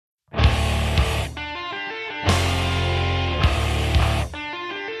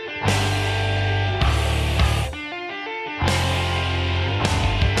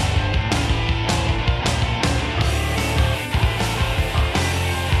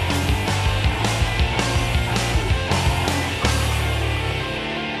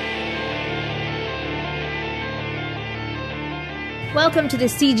Welcome to the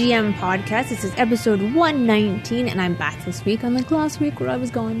CGM podcast. This is episode 119, and I'm back this week, unlike last week where I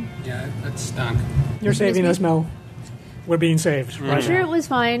was gone. Yeah, that stunk. You're saving us, Mel. We're being saved. Right I'm sure now. it was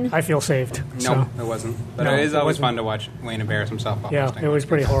fine. I feel saved. No, it wasn't. But No, it is it always wasn't. fun to watch Wayne embarrass himself. While Yeah, hosting. it was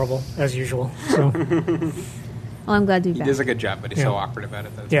pretty horrible, as usual. So, Well, I'm glad to be He back. does a good job, but he's so Yeah. awkward about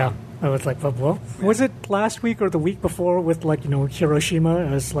it. That's yeah, I was like, well, was it last week or the week before with, like, Hiroshima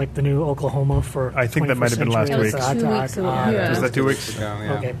as, like, the new Oklahoma for I think that might have been last 21st week. century? It was 2 weeks ago. Yeah. Was that 2 weeks? So,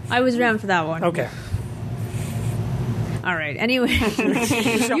 yeah. Okay. I was around for that one. Okay. All right. Anyway,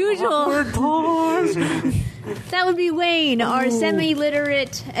 usual. Awkward pause. That would be Wayne, our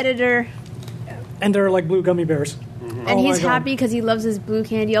semi-literate editor, And they're like blue gummy bears. and Oh he's my God. happy because he loves his blue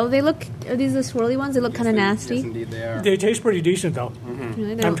candy. Oh, are these the swirly ones? They look kind of Yes, nasty. indeed they are. They taste pretty decent, though.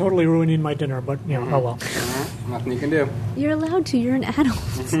 I know. I'm totally ruining my dinner, but, oh well. Nothing you can do. You're allowed to. You're an adult.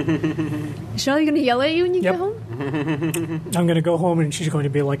 Charlotte, going to yell at you when you Yep. get home? I'm going to go home and she's going to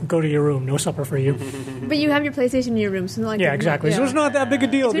be like, go to your room, no supper for you. But you have your PlayStation in your room, so it's not like Yeah, exactly. So it's not that big a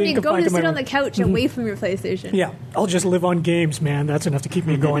deal So when being you go confined to to my sit on room. the couch away from your PlayStation. Yeah, I'll just live on games, man. That's enough to keep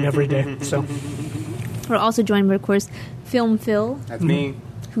me going every day. So, We're also joined by, of course, Film Phil, That's me.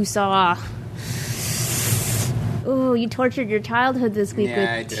 who saw... Oh, you tortured your childhood this week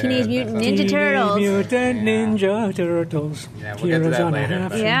Yeah, I with did. Teenage Mutant That's Ninja Turtles. Mutant Ninja Turtles. Yeah, we'll get to that Heroes on a later,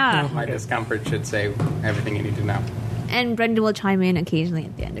 half but- Yeah. My discomfort should say everything you need to know. And Brendan will chime in occasionally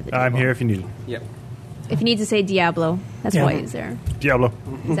at the end of it. I'm here if you need it. Yep. If you need to say Diablo, that's Yeah. why he's there. Diablo.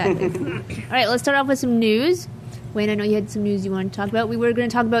 Exactly. All right, let's start off with some news. Wayne, I know you had some news you wanted to talk about. We were going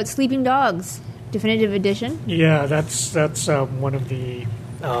to talk about Sleeping Dogs, Definitive Edition. Yeah, that's one of the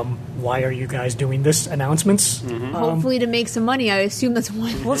why are you guys doing this announcements. Hopefully to make some money. I assume that's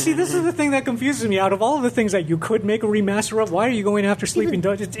one. Well, see, this is the thing that confuses me. Out of all of the things that you could make a remaster of, why are you going after Sleeping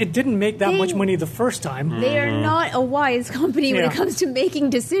Dogs? It didn't make that They- much money the first time. They are not a wise company when it Yeah. comes to making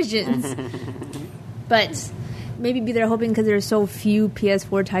decisions. But maybe they're hoping because there are so few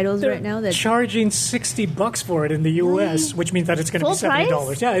PS4 titles They're right now that charging $60 for it in the U.S., which means that it's going to Full be $70.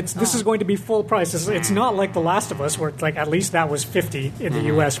 price? Yeah, this is going to be full price. It's not like The Last of Us, where it's like at least that was $50 in the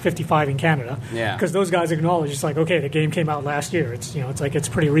U.S., $55 in Canada. Yeah. because those guys acknowledge it's like, okay, the game came out last year. It's it's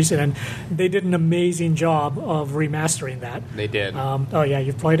pretty recent, and they did an amazing job of remastering that. They did. Oh yeah,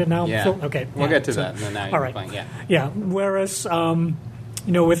 you've played it now. Yeah. Phil? Okay, We'll yeah, get to so- that. And then now all you're right. playing. Yeah. Yeah. Whereas,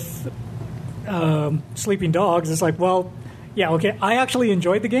 with Sleeping Dogs, it's like, well, yeah, okay. I actually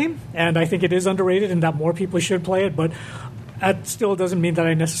enjoyed the game, and I think it is underrated, and that more people should play it. But that still doesn't mean that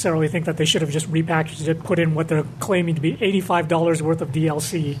I necessarily think that they should have just repackaged it, put in what they're claiming to be $85 worth of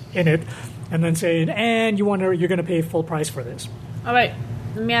DLC in it, and then saying, "And you're going to pay full price for this." All right,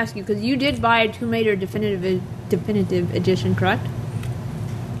 let me ask you, because you did buy Tomb Raider Definitive Edition, correct?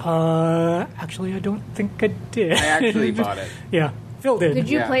 Actually, I don't think I did. I actually bought it. Yeah, Phil did. Did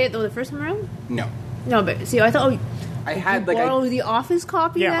you Yeah. play it though the first time around? No. No, but see, I thought I had you like borrowed the Office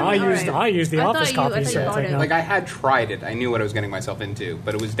copy. Yeah, then? I All used the I thought Office you- copy, I thought so you it's bought like, it. no. I had tried it. I knew what I was getting myself into,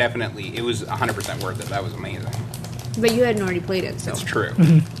 but it was 100% worth it. That was amazing. But you hadn't already played it, so It's true.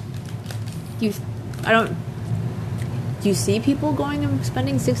 you. I don't. Do you see people going and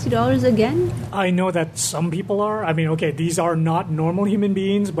spending $60 again? I know that some people are. I mean, okay, these are not normal human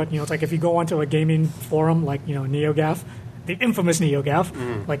beings, but it's like if you go onto a gaming forum like NeoGAF, the infamous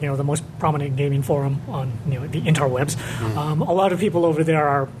NeoGAF, like the most prominent gaming forum on the interwebs, a lot of people over there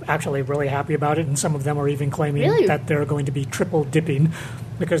are actually really happy about it, and some of them are even claiming Really? that they're going to be triple dipping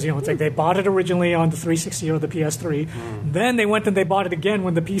because it's like they bought it originally on the 360 or the PS3, then they went and they bought it again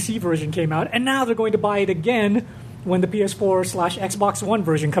when the PC version came out, and now they're going to buy it again when the PS4/Xbox One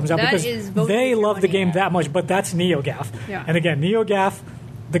version comes out That because is voting they with your love the money. game that much. But that's NeoGAF, Yeah. and again, NeoGAF,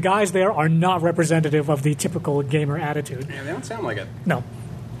 the guys there are not representative of the typical gamer attitude. Yeah, they don't sound like it. No.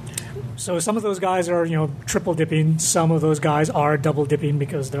 So some of those guys are, triple dipping. Some of those guys are double dipping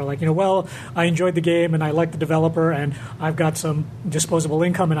because they're like, well, I enjoyed the game and I like the developer and I've got some disposable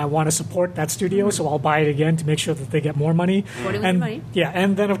income and I want to support that studio, so I'll buy it again to make sure that they get more money. Support it with And your money. yeah,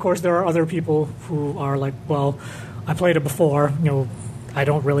 and then of course there are other people who are like, well, I played it before. I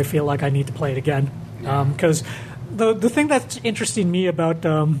don't really feel like I need to play it again because. The thing that's interesting me about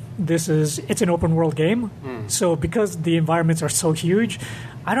this is it's an open world game. So because the environments are so huge,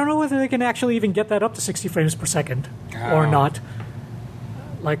 I don't know whether they can actually even get that up to 60 frames per second or Oh. not.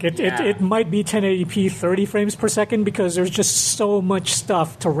 Like Yeah. it might be 1080p 30 frames per second because there's just so much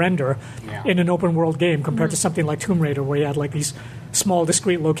stuff to render Yeah. in an open world game compared to something like Tomb Raider where you had like these small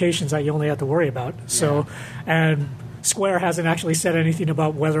discrete locations that you only had to worry about. So and Square hasn't actually said anything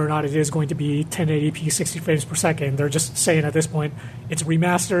about whether or not it is going to be 1080p 60 frames per second. They're just saying at this point it's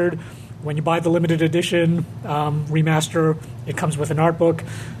remastered. when you buy the limited edition remaster, it comes with an art book,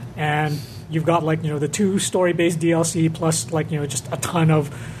 and you've got like the 2 story-based DLC plus like just a ton of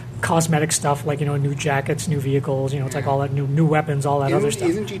cosmetic stuff like new jackets, new vehicles. It's like all that new weapons, all that other stuff.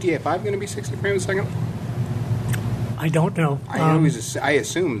 Isn't GTA 5 going to be 60 frames a second? I don't know. I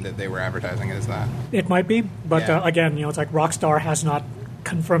assumed that they were advertising it as that. It might be, but Yeah. Again, it's like Rockstar has not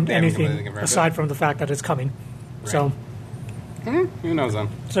confirmed They haven't anything completely confirmed aside it. from the fact that it's coming. Right. So Who knows then?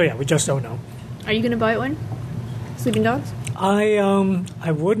 Mm-hmm. we just don't know. Are you going to buy one? Sleeping Dogs?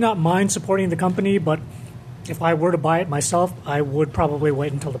 I would not mind supporting the company, but if I were to buy it myself, I would probably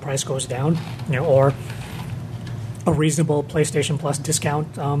wait until the price goes down, or a reasonable PlayStation Plus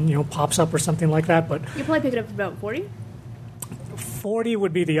discount, pops up or something like that. But You'll probably pick it up for about 40? 40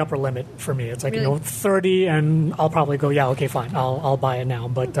 would be the upper limit for me. It's like Really? 30, and I'll probably go, yeah, okay, fine, I'll buy it now.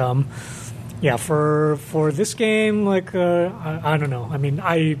 But yeah, for this game, like I don't know. I mean,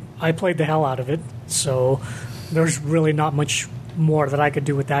 I played the hell out of it, so there's really not much more that I could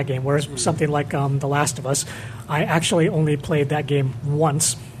do with that game. Whereas something like The Last of Us, I actually only played that game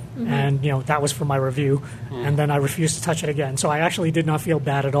once. And that was for my review, and then I refused to touch it again. So I actually did not feel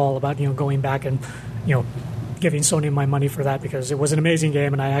bad at all about going back and giving Sony my money for that, because it was an amazing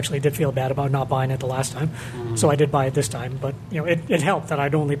game, and I actually did feel bad about not buying it the last time. So I did buy it this time, but it helped that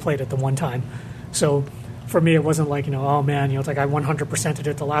I'd only played it the one time. So for me, it wasn't like oh man, it's like I 100%ed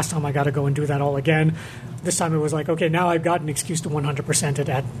it the last time. I got to go and do that all again. This time it was like, okay, now I've got an excuse to 100% it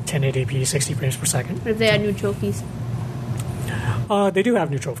at 1080p, 60 frames per second. What if they add new trophies? They do have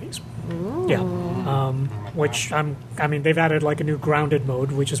new trophies. Yeah. Which they've added like a new grounded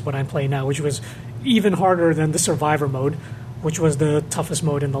mode, which is what I'm playing now, which was even harder than the survivor mode, which was the toughest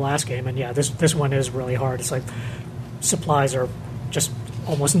mode in the last game. And yeah, this one is really hard. It's like supplies are just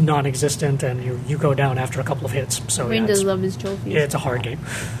almost non-existent, and you go down after a couple of hits. So Wayne yeah, does love his trophies. it's a hard game.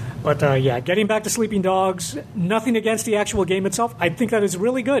 But yeah, getting back to Sleeping Dogs, nothing against the actual game itself. I think that is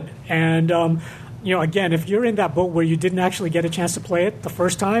really good. And again, if you're in that boat where you didn't actually get a chance to play it the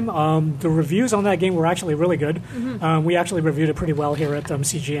first time, the reviews on that game were actually really good. We actually reviewed it pretty well here at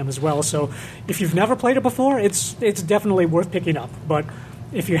CGM as well. So if you've never played it before, it's definitely worth picking up. But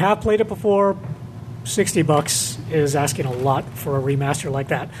if you have played it before, $60 is asking a lot for a remaster like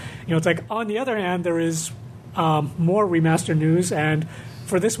that. It's like, on the other hand, there is more remaster news, and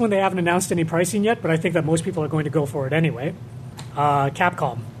for this one, they haven't announced any pricing yet, but I think that most people are going to go for it anyway.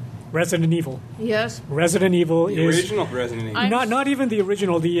 Capcom. Resident Evil. Yes. Resident Evil The is original Resident Evil. not even the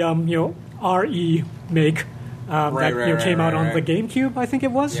original. The RE make came out on the GameCube. I think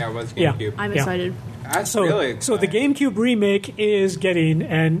it was. Yeah, it was GameCube. I'm Yeah. excited. That's So, really so the exciting. GameCube remake is getting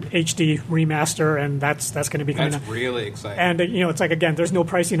an HD remaster, and that's going to be coming That's out. really exciting. And it's like, again, there's no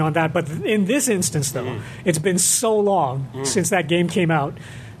pricing on that. But in this instance, though, it's been so long since that game came out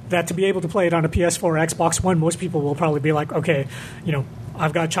that to be able to play it on a PS4 or Xbox One, most people will probably be like, okay,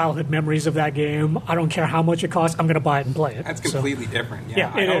 I've got childhood memories of that game. I don't care how much it costs. I'm going to buy it and play it. That's So- completely different.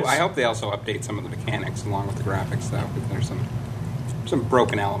 Yeah, it is. I hope they also update some of the mechanics along with the graphics, though. Because there's some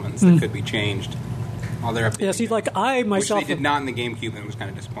broken elements that could be changed. While they're updating Yeah, see, it, like I myself. which they did not in the GameCube, and it was kind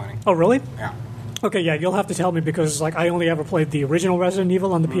of disappointing. Oh, really? Yeah. Okay, yeah, you'll have to tell me, because like I only ever played the original Resident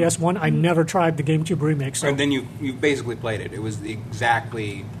Evil on the PS1. I never tried the GameCube remake. So And then you basically played it. It was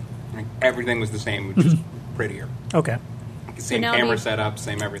everything was the same, just prettier. okay, Same now camera they- setup,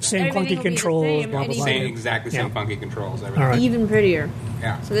 same everything. same Everything clunky will be the controls, same, blah and blah blah. Same, exactly same Yeah. funky controls, everything. All right. Even prettier.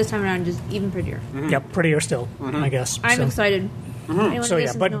 Yeah. So this time around, just even prettier. Yep, prettier still, I guess. I'm So- excited. Anyone So who yeah,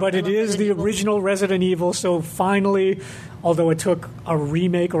 listens but knows but I it love is the Resident Evil. original Resident Evil. So finally, although it took a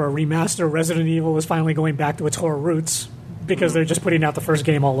remake or a remaster, Resident Evil is finally going back to its horror roots, because they're just putting out the first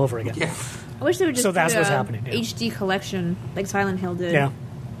game all over again. Yeah. I wish they would just So that's do what's a happening, yeah. HD collection like Silent Hill did. Yeah.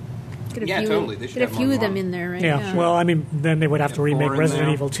 Get a Yeah, few, totally. They should get a have few more of them than in there, right? Yeah. Well, I mean, then they would have to Get remake four in Resident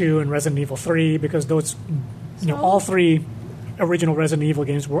there. Evil 2 and Resident Evil 3, because those, So- all three original Resident Evil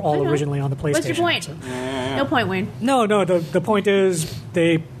games were I all know. originally on the PlayStation. What's your point? So- No point, Wayne. No, the point is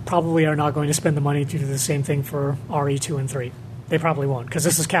they probably are not going to spend the money to do the same thing for RE2 and 3. They probably won't, because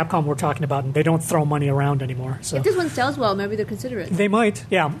this is Capcom we're talking about, and they don't throw money around anymore. So If this one sells well, maybe they'll consider it. they might,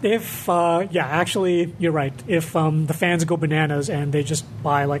 yeah. If actually, you're right. If the fans go bananas and they just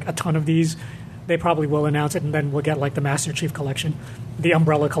buy like a ton of these, they probably will announce it, and then we'll get like the Master Chief Collection, the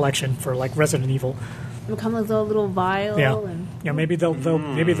Umbrella Collection for like Resident Evil. It'll come with a little vial. Yeah, And yeah. Maybe they'll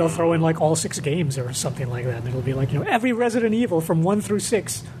throw in like all 6 games or something like that. And it'll be like every Resident Evil from 1 through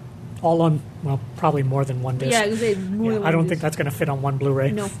 6, all on probably more than one disc. yeah, I was gonna say more Yeah, than I don't one think disc. that's going to fit on one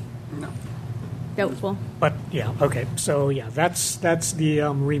Blu-ray. No, No. doubtful. But yeah, okay. So yeah, that's the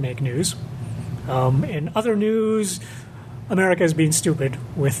remake news. In other news, America is being stupid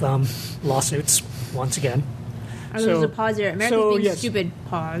with lawsuits once again. There's a pause there. America's being stupid.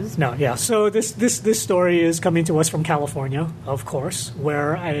 Pause. No, yeah. So this story is coming to us from California, of course,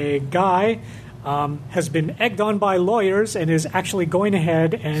 where a guy has been egged on by lawyers and is actually going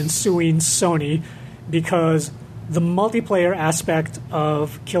ahead and suing Sony because the multiplayer aspect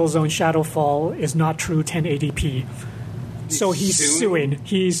of Killzone Shadowfall is not true 1080p. So he's suing.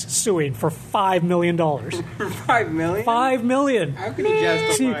 He's suing for $5 million. $5 million? $5 million. How can he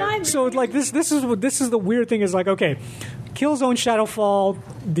justify it? So like this is the weird thing is like, okay, Killzone Shadowfall,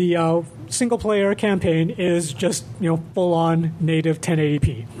 the single player campaign is just full on native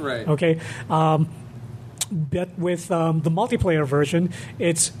 1080p. Right. Okay. But with the multiplayer version,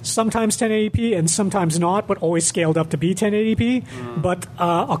 it's sometimes 1080p and sometimes not, but always scaled up to be 1080p. But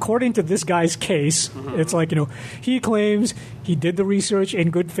according to this guy's case, it's like, he claims he did the research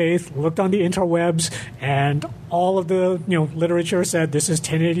in good faith, looked on the interwebs, and all of the literature said this is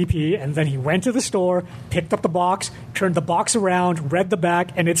 1080p. And then he went to the store, picked up the box, turned the box around, read the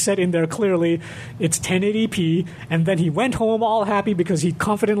back, and it said in there clearly it's 1080p. And then he went home all happy because he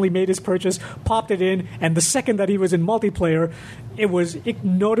confidently made his purchase, popped it in, and the second that he was in multiplayer, it was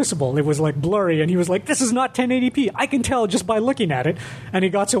noticeable. It was like blurry, and he was like, "This is not 1080p. I can tell just by looking at it." And he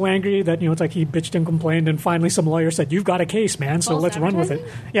got so angry that it's like he bitched and complained, and finally some lawyer said, "You've got a case, man. So let's run with it."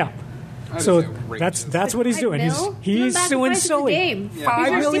 Yeah. So that's what he's doing. He's suing Sony. Yeah,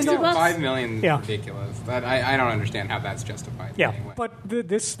 $5 million. $5 million is Yeah. ridiculous. I don't understand how that's justified. Yeah, anyway. but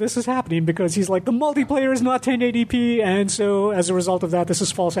this is happening because he's like, the multiplayer is not 1080p, and so as a result of that, this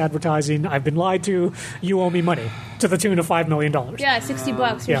is false advertising. I've been lied to. You owe me money to the tune of $5 million. Yeah,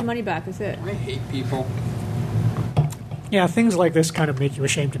 $60. Here's your money back. That's it. I hate people. Yeah, things like this kind of make you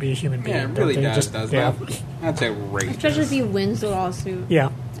ashamed to be a human being. Yeah, it really don't they? does. Yeah. That's outrageous. Especially if he wins the lawsuit.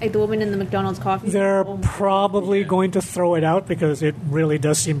 Yeah. Like the woman in the McDonald's coffee. They're probably going to throw it out because it really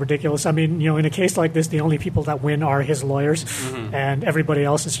does seem ridiculous. I mean, in a case like this, the only people that win are his lawyers, and everybody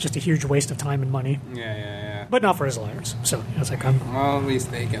else is just a huge waste of time and money. Yeah. But not for his lawyers. So it's like well, at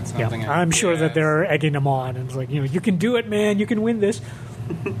least they get something. I'm sure that they're egging him on, and it's like, you can do it, man. You can win this.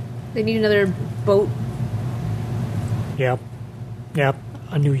 They need another boat. Yeah,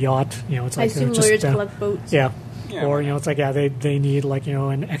 a new yacht. It's I like assume lawyers collect boats. Yeah. Yeah, Or it's like they need like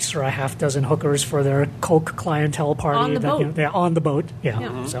an extra half dozen hookers for their Coke clientele party. On the boat. They're on the boat.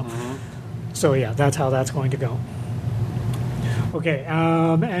 Yeah. So yeah, that's how that's going to go. Okay.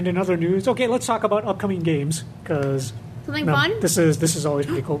 And in other news, let's talk about upcoming games because something fun. This is always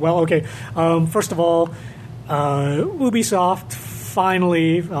pretty cool. Well, okay. First of all, Ubisoft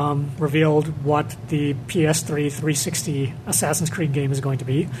finally revealed what the PS3 360 Assassin's Creed game is going to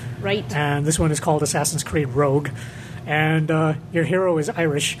be. Right. And this one is called Assassin's Creed Rogue. And your hero is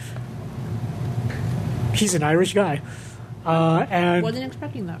Irish. He's an Irish guy. And wasn't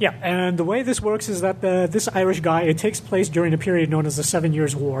expecting that. Yeah, and the way this works is that this Irish guy, it takes place during a period known as the 7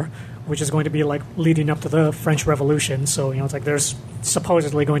 Years' War, which is going to be like leading up to the French Revolution. So, it's like there's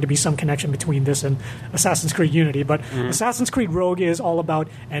supposedly going to be some connection between this and Assassin's Creed Unity. But Assassin's Creed Rogue is all about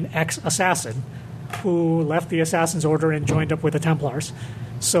an ex-assassin who left the Assassin's Order and joined up with the Templars.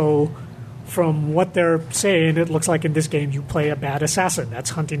 So from what they're saying, it looks like in this game you play a bad assassin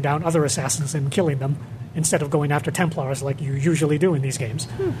that's hunting down other assassins and killing them, instead of going after Templars like you usually do in these games.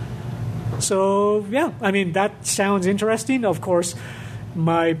 So, yeah, I mean, that sounds interesting. Of course,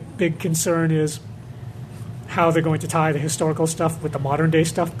 my big concern is how they're going to tie the historical stuff with the modern-day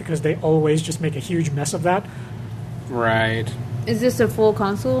stuff, because they always just make a huge mess of that. Right. Is this a full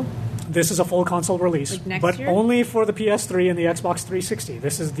console? This is a full console release, like next but year? only for the PS3 and the Xbox 360.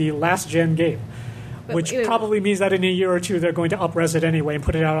 This is the last-gen game. Which wait. probably means that in a year or two they're going to up-res it anyway and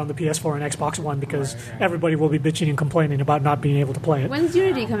put it out on the PS4 and Xbox One, because everybody will be bitching and complaining about not being able to play it. When's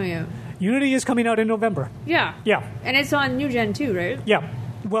Unity coming out? Unity is coming out in November. Yeah. Yeah. And it's on new gen too, right? Yeah.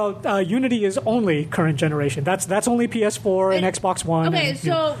 Well, Unity is only current generation. That's only PS4 and Xbox One. Okay, and,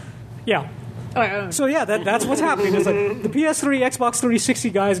 so... Yeah. All right. So yeah, that's what's happening. It's like the PS3, Xbox 360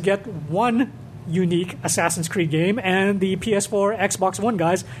 guys get one unique Assassin's Creed game, and the PS4, Xbox One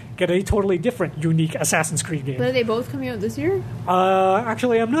guys get a totally different, unique Assassin's Creed game. But are they both coming out this year?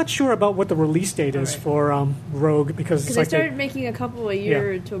 Actually, I'm not sure about what the release date is for Rogue, because Because they started making a couple a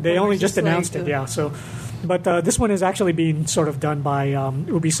year to a they point only where it's just announced like it. Yeah, so. But this one is actually being sort of done by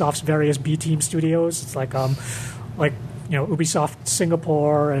Ubisoft's various B team studios. It's like Ubisoft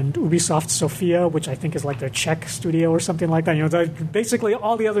Singapore and Ubisoft Sofia, which I think is like their Czech studio or something like that. Basically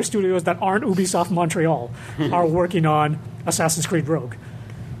all the other studios that aren't Ubisoft Montreal are working on Assassin's Creed Rogue.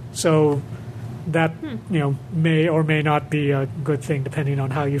 So that may or may not be a good thing, depending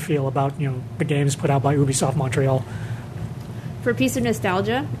on how you feel about the games put out by Ubisoft Montreal. For a piece of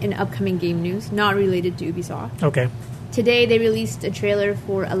nostalgia in upcoming game news, not related to Ubisoft. Okay. Today they released a trailer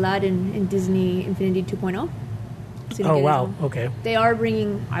for Aladdin in Disney Infinity 2.0. Oh, wow. Okay. They are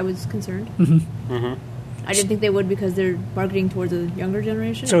bringing... I was concerned. I didn't think they would because they're marketing towards a younger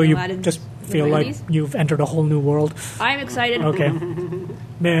generation. So you Aladdin's just the feel like 90s. you've entered a whole new world. I'm excited. Okay.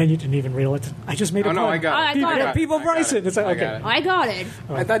 Man, you didn't even realize. I just made a Oh, no, pun. I got I it. thought it. People I got Bryson. it. It's like, I okay. got it. I got it.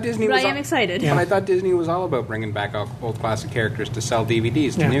 I thought Disney But was I am excited. Yeah. But I thought Disney was all about bringing back old classic characters to sell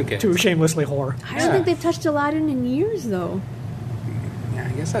DVDs to new kids. Too shamelessly horror. I don't Yeah. think they've touched Aladdin in years, though. Yeah,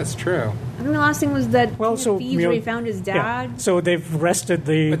 I guess that's true. I think the last thing was that Well, so Thieves where he found his yeah. dad. So they've rested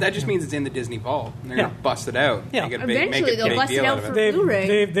the. But that just means it's in the Disney vault. They're Yeah. going to bust it out. Yeah. Make it a big, Eventually make a they'll big bust it deal out out for of it.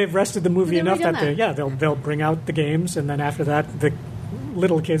 Blu-ray. They've rested the movie They've enough already that done that. they'll bring out the games, and then after that the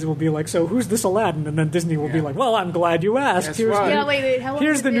little kids will be like, so who's this Aladdin? And then Disney will be Yeah. like, well, I'm glad you asked. Guess Here's what? the, Yeah, wait. How long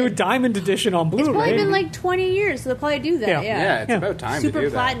here's has the it new been? Diamond Edition on Blu-ray. It's probably been like 20 years, so they'll probably do that. Yeah. Yeah, Yeah, it's Yeah. about time Super to do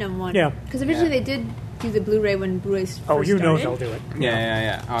that. platinum one. Yeah. Because originally Yeah. they did do the Blu-ray when Blu-ray first Oh, you know started. they'll do it.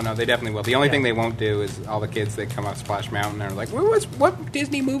 Yeah. Oh, no, they definitely will. The only Yeah. thing they won't do is all the kids that come up Splash Mountain are like, what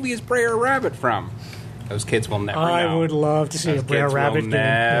Disney movie is Brer Rabbit from? Those kids will never know. I would love to see Those a Brer kids will Rabbit game.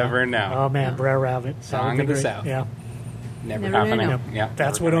 never Yeah. know. Oh man, Brer Rabbit. That Song would be of the great. South. Yeah. Never Never happening. know. Yeah,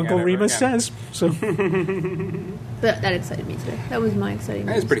 That's never what coming Uncle out ever Remus again. says. So But that excited me today. That was my exciting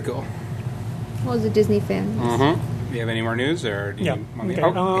That news. is pretty cool. Well, as a Disney fan. Do you have any more news, or do you Yeah. want me? Okay,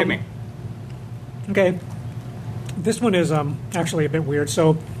 Oh, hit me. okay. This one is actually a bit weird.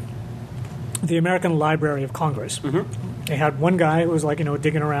 So the American Library of Congress. They had one guy who was like,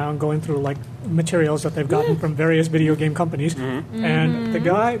 digging around, going through like materials that they've gotten from various video game companies, and the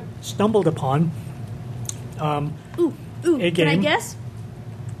guy stumbled upon Ooh, A can I game. guess?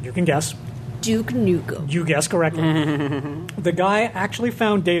 you can guess. Duke Nukem. You guessed correctly. The guy actually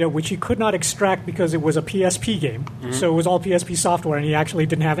found data which he could not extract because it was a PSP game. So it was all PSP software, and he actually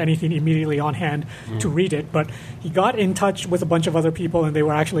didn't have anything immediately on hand to read it. But he got in touch with a bunch of other people, and they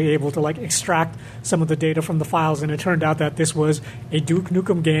were actually able to like extract some of the data from the files. And it turned out that this was a Duke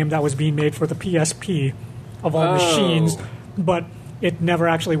Nukem game that was being made for the PSP of all Oh. machines, but it never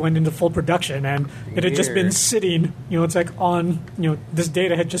actually went into full production, and it had just been Weird. sitting, it's like this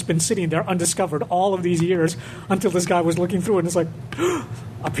data had just been sitting there undiscovered all of these years until this guy was looking through it, and it's like,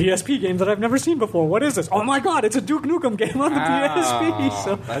 a PSP game that I've never seen before. What is this? Oh my god, it's a Duke Nukem game on the PSP. Oh,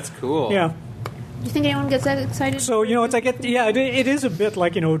 So, that's cool. yeah. Do you think anyone gets that excited? So, it's like, it is a bit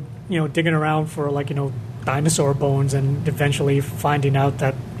like, digging around for, like, dinosaur bones and eventually finding out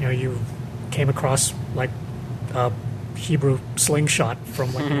that, you came across, like, Hebrew slingshot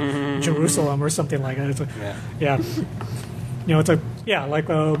from like Jerusalem or something like that. It's like, Yeah. it's like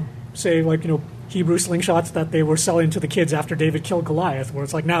say like Hebrew slingshots that they were selling to the kids after David killed Goliath, where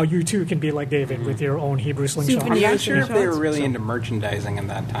it's like now you too can be like David with your own Hebrew slingshot. I'm Souvenir not sure if they were really So- into merchandising in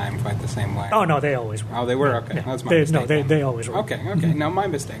that time quite the same way. Oh no, they always were. Oh, they were? Okay. That's my They, mistake. no, they, then. they always were. Okay. No, my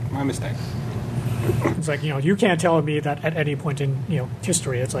mistake. It's like you can't tell me that at any point in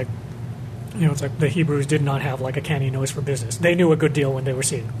history, it's like. It's like the Hebrews did not have like a canny nose for business. They knew a good deal when they were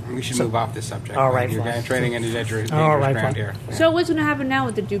seeing. We should move off this subject. All right, You're fine. kind of trading into dangerous All right, ground fine. here. So what's going to happen now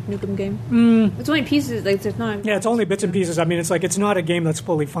with the Duke Nukem game? It's only pieces. Like it's not. Yeah, it's only bits and pieces. I mean, it's like it's not a game that's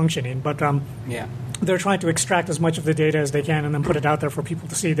fully functioning, but Yeah. they're trying to extract as much of the data as they can and then put it out there for people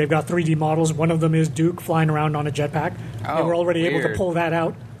to see. They've got 3D models. One of them is Duke flying around on a jetpack. They Oh, were already able to weird. pull that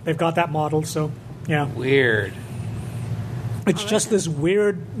out. They've got that model, so yeah. Weird. It's just this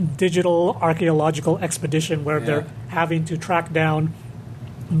weird digital archaeological expedition where they're having to track down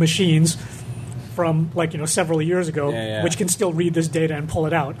machines from several years ago, Yeah. which can still read this data and pull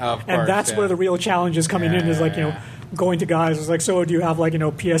it out. Of And course, that's yeah. where the real challenge is coming in. Is like Yeah. going to guys. It's like, so do you have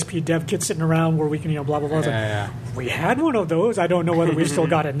PSP dev kits sitting around where we can blah blah blah. It's like, Yeah. we had one of those. I don't know whether we've still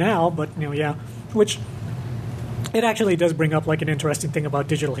got it now, but yeah, which. It actually does bring up like an interesting thing about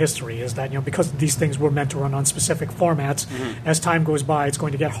digital history is that because these things were meant to run on specific formats, as time goes by, it's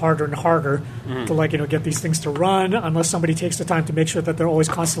going to get harder and harder to get these things to run unless somebody takes the time to make sure that they're always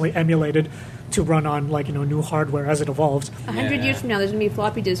constantly emulated to run on new hardware as it evolves. 100 Yeah. years from now, there's going to be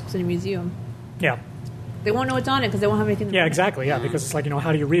floppy disks in a museum. Yeah, They won't know what's on it because they won't have anything. To yeah, put it. exactly. Yeah, because it's like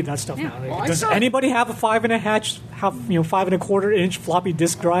how do you read that stuff Yeah. now? Well, I Does saw- anybody have a 5.25 inch floppy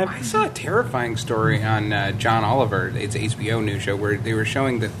disk drive? I saw a terrifying story on John Oliver. It's an HBO news show where they were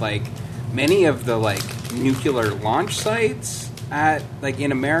showing that many of the nuclear launch sites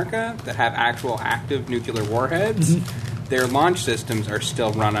in America that have actual active nuclear warheads, their launch systems are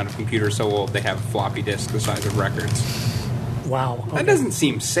still run on a computer so old they have floppy disks the size of records. Wow, That doesn't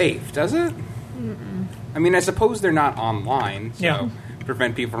seem safe, does it? I mean, I suppose they're not online, so Yeah.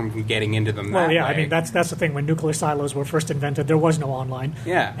 prevent people from getting into them. Well, that yeah, way. I mean that's the thing. When nuclear silos were first invented, there was no online.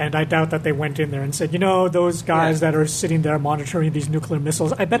 Yeah. And I doubt that they went in there and said, those guys Yeah. that are sitting there monitoring these nuclear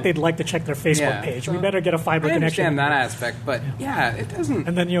missiles, I bet they'd like to check their Facebook Yeah, page. so We better get a fiber I connection. understand that aspect, but yeah, it doesn't.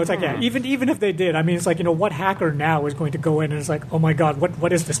 And then it's like, yeah, even if they did, I mean, it's like, what hacker now is going to go in and it's like, oh my god,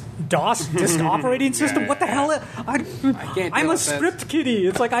 what is this DOS disk operating system? Yeah, What the yeah. hell? can't I'm deal a with this. script kiddie.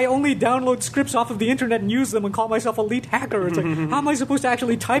 It's like I only download scripts off of the internet and use them and call myself a elite hacker. It's like, how am I supposed to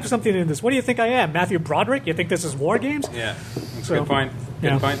actually type something in this? What do you think I am, Matthew Broderick? You think this is War Games? Yeah, that's So, a good point. Good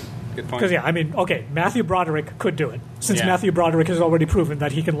yeah. point. Good point. Because I mean, okay, Matthew Broderick could do it since Yeah. Matthew Broderick has already proven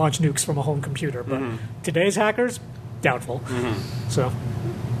that he can launch nukes from a home computer. But Mm-hmm. today's hackers, doubtful. So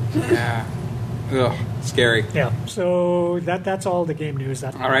Yeah. Ugh, scary. yeah, so that's all the game news.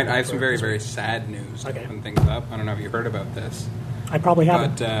 That All right, I have some very, very sad news to Okay. open things up. I don't know if you've heard about this, I probably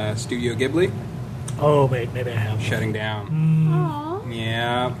haven't. but Studio Ghibli Oh wait, maybe I have. shutting down. Aw.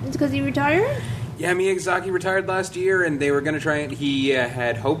 Yeah. It's because he retired? Yeah, Miyazaki retired last year, and they were going to try it. He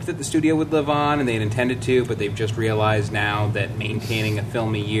had hoped that the studio would live on, and they had intended to, but they've just realized now that maintaining a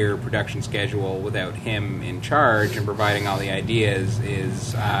film a year production schedule without him in charge and providing all the ideas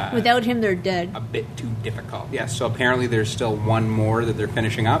is Without him, they're dead. a bit too difficult. Yes, so apparently there's still one more that they're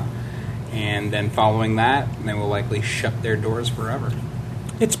finishing up, and then following that, they will likely shut their doors forever.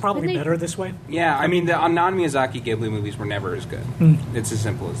 It's probably Didn't they- better this way. Yeah, I mean, the non-Miyazaki Ghibli movies were never as good. It's as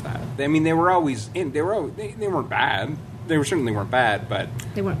simple as that. I mean, they weren't bad. They certainly weren't bad, but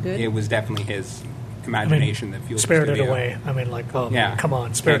They weren't good. it was definitely his imagination that fueled Spirited the studio. Away. I mean, like, oh Yeah. man, come on,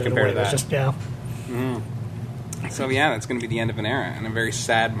 Can't Spirited compare Away to was that. just yeah. So yeah, that's going to be the end of an era and a very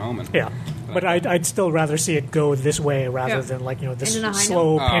sad moment. Yeah, but I'd still rather see it go this way rather Yeah. than like this End on a high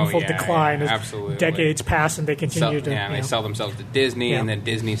slow, note? Oh, painful yeah, decline yeah, as absolutely. decades pass and they continue to. Yeah, and they sell themselves to Disney, Yeah. and then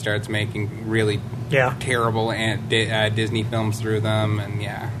Disney starts making really Yeah. terrible Disney films through them, and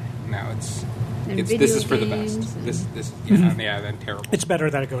yeah, no, it's And this video is for the games best. and- This yeah, then terrible. It's better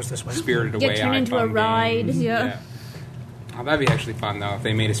that it goes this way. Spirited Away. Get turned into a iPhone ride, games. yeah. Oh, that'd be actually fun though if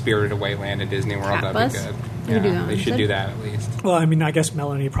they made a Spirited Away land at Disney World. Cat That'd be bus? good. You could do that they should instead. do that at least. Well, I mean, I guess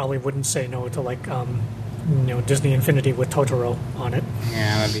Melanie probably wouldn't say no to like Disney Infinity with Totoro on it.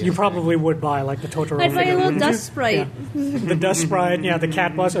 Yeah, that'd be. You probably would buy like the Totoro. I'd buy a figure, little wouldn't you? dust sprite. Yeah. The dust sprite, yeah, the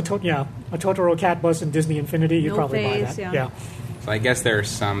cat bus, a Totoro cat bus and Disney Infinity. You'd No probably buy face, that. yeah. So I guess there are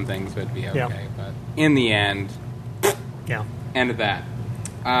some things that'd be okay, Yeah. but in the end, Yeah. end of that.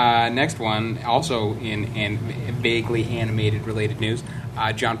 Next one, also in vaguely animated related news,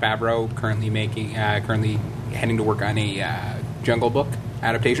 John Favreau currently heading to work on a Jungle Book Oh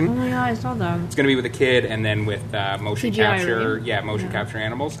adaptation. my god, I saw that. It's going to be with a kid and then with motion CGI, capture. right? Yeah, motion capture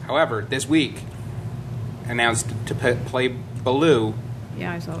animals. However, this week announced to play Baloo,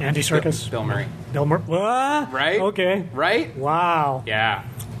 Yeah, I saw that. Andy Serkis. Bill Murray. Bill Murray. What? Right? Okay. Right? Wow. Yeah.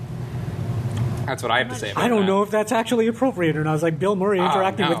 That's what I have to say about I don't that. know if that's actually appropriate or not. I was like, Bill Murray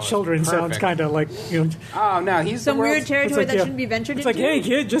interacting no, with it's children sounds perfect. kind of like, Oh, no, he's Some the weird world's- territory like, that yeah. shouldn't be ventured It's into. like, hey,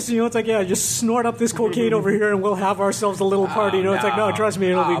 kid, just just snort up this cocaine over here, and we'll have ourselves a little party. It's like, no, trust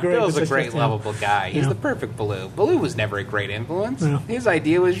me, it'll be great. Bill's a It's great, just, lovable guy. He's Yeah. the perfect Baloo. Baloo was never a great influence. No. His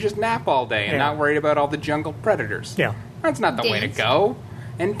idea was just nap all day and Yeah. not worried about all the jungle predators. Yeah. That's not the way to Dance. go.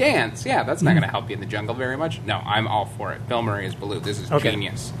 And dance. Yeah, that's Mm. not going to help you in the jungle very much. No, I'm all for it. Bill Murray is Baloo. This is Okay.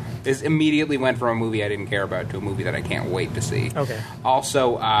 genius. This immediately went from a movie I didn't care about to a movie that I can't wait to see. Okay.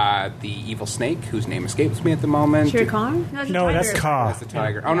 Also, the evil snake, whose name escapes me at the moment. Shere Khan? No, it's a No, tiger. that's Ka. That's the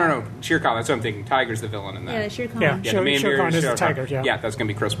tiger. Oh, no. Shere Khan. That's what I'm thinking. Tiger's the villain in that. Yeah, Shere Khan. Yeah. Yeah, Shere- the main Shere hero Khan is Shere the tiger, Khan. yeah. That's going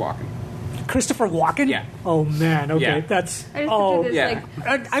to be Chris Walken. Christopher Walken? Yeah. Oh, man. Okay. Yeah. That's. I just Oh, pictured this,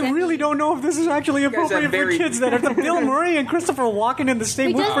 yeah. like, I really don't know if this is actually guys have appropriate very- for kids that are the Bill Murray and Christopher Walken in the same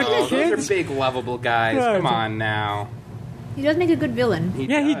He movie does for look Oh, like those kids. are big, lovable guys. Yeah, Come it's- on now. He does make a good villain.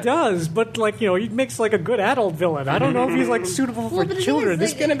 Yeah, he does, but he makes like a good adult villain. I don't know if he's like suitable for Well, but the thing children. is,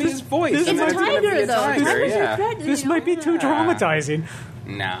 This like, It's going to be his voice. This and is It's a then it's gonna be tiger, a though. tiger, Tigers are yeah. threatening, this might be too traumatizing.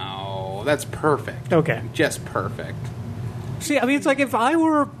 No, that's perfect. Okay. Just perfect. See, I mean, it's like if I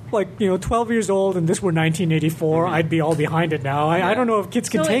were 12 years old and this were 1984, I'd be all behind it now. I don't know if kids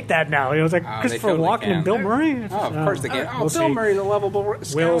can So take that now. It's like Oh, they Christopher totally Walken can. and Bill Murray. Oh, of course they can. Oh, we'll Bill see. Murray's a lovable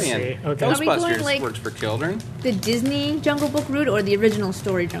stallion. see. Okay. Are we going, Ghostbusters like- works for children. The Disney Jungle Book route or the original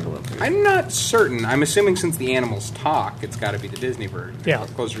story Jungle Book route? I'm not certain. I'm assuming since the animals talk, it's got to be the Disney version. Yeah.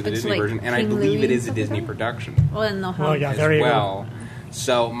 It's closer to the It's Disney like version, and I King believe Louie it and is a stuff like Disney that? production Well, then they'll have Well, yeah, as there you well.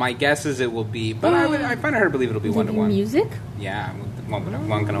 So my guess is it will be, but I find it hard to believe it'll be one to one. music. Yeah,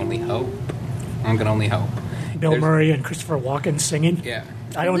 one can only hope. One can only hope. Bill There's- Murray and Christopher Walken singing. Yeah.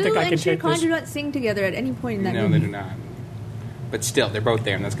 I don't think Lou I can and Shere take Khan this. do not sing together at any point in that No, movie. they do not. But still, they're both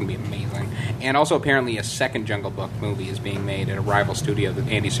there, and that's going to be amazing. And also, apparently, a second Jungle Book movie is being made at a rival studio that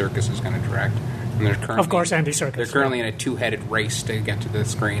Andy Serkis is going to direct. And they're currently, Of course, Andy Serkis. They're currently in a two-headed race to get to the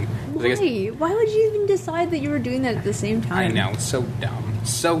screen. Why? Why would you even decide that you were doing that at the same time? I know, it's so dumb.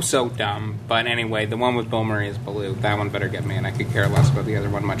 So dumb. But anyway, the one with Bill Murray is Baloo. That one better get me, and I could care less about the other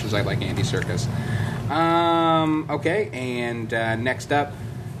one, much as I like Andy Serkis. Okay, and next up...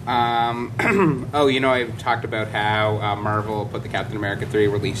 I talked about how Marvel put the Captain America 3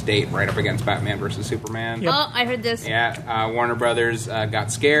 release date right up against Batman vs. Superman. Yep. Oh, I heard this. Yeah, Warner Brothers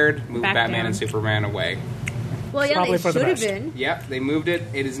got scared, moved Back Batman down. and Superman away. Well, yeah, Probably they for the should have best. been. Yep, they moved it.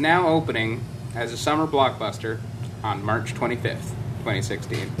 It is now opening as a summer blockbuster on March 25th,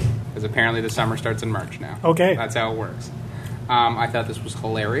 2016. Because apparently the summer starts in March now. Okay. That's how it works. I thought this was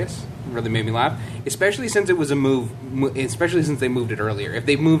hilarious. It really made me laugh. Especially since it was a especially since they moved it earlier. If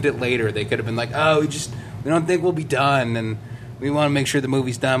they moved it later, they could have been like, we don't think we'll be done, and we want to make sure the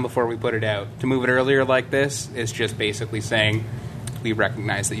movie's done before we put it out. To move it earlier like this is just basically saying, we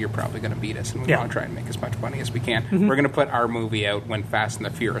recognize that you're probably going to beat us, and we want to try and make as much money as we can. Mm-hmm. We're going to put our movie out when Fast and the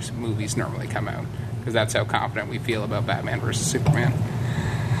Furious movies normally come out, because that's how confident we feel about Batman versus Superman.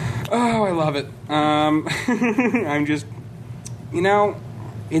 Oh, I love it. I'm just...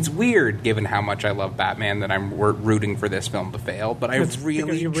 it's weird, given how much I love Batman, that I'm rooting for this film to fail, but It's I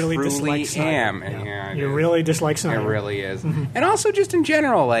because you truly dislike Snyder. am. Yeah. Yeah, You it is. really dislike It Snyder. really is. And also, just in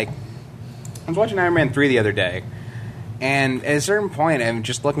general, like, I was watching Iron Man 3 the other day, and at a certain point, I'm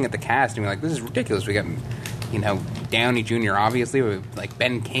just looking at the cast, and I'm like, this is ridiculous. We got, Downey Jr., obviously, with, like,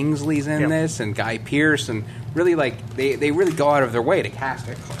 Ben Kingsley's in Yep. this, and Guy Pearce, and really, like, they really go out of their way to cast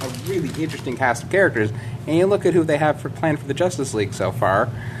a really interesting cast of characters. And you look at who they have planned for the Justice League so far,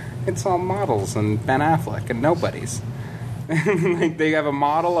 it's all models and Ben Affleck and nobodies. Like, they have a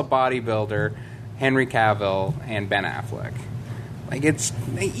model, a bodybuilder, Henry Cavill, and Ben Affleck. Like, it's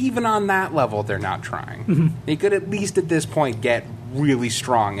even on that level, they're not trying. Mm-hmm. They could at least at this point get really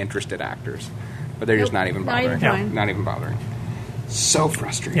strong, interested actors, but they're just Nope, not even not bothering. even trying. Not even bothering. So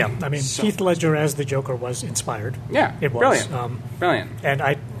frustrating. Yeah, I mean, So Heath Ledger as the Joker was inspired. Yeah, It was. brilliant. Brilliant.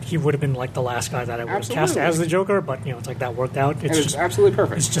 And he would have been like the last guy that I would have cast Absolutely. as the Joker, but it's like that worked out. It was absolutely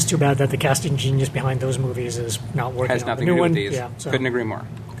perfect. It's just too bad that the casting genius behind those movies is not working. Has on nothing the to new do with one. these. Yeah, so. Couldn't agree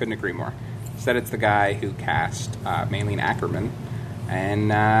more. Instead, it's the guy who cast Maylene Ackerman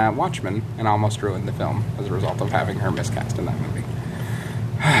and Watchmen and almost ruined the film as a result of having her miscast in that movie.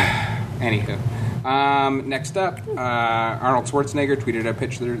 Anywho. Next up, Arnold Schwarzenegger tweeted a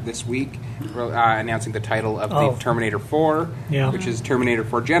picture this week announcing the title of the Terminator 4, which is Terminator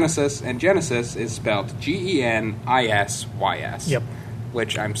 4 Genesis, and Genesis is spelled Genisys. Yep.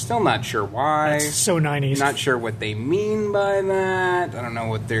 Which I'm still not sure why. That's so 90s. Not sure what they mean by that. I don't know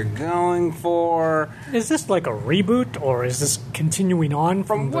what they're going for. Is this like a reboot, or is this continuing on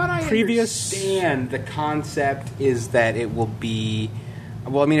from what the I previous? understand, the concept is that it will be...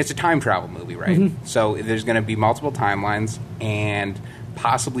 Well, I mean, it's a time travel movie, right? Mm-hmm. So there's going to be multiple timelines and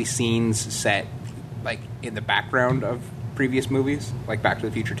possibly scenes set, like, in the background of previous movies, like Back to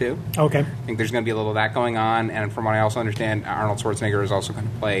the Future 2. Okay. I think there's going to be a little of that going on, and from what I also understand, Arnold Schwarzenegger is also going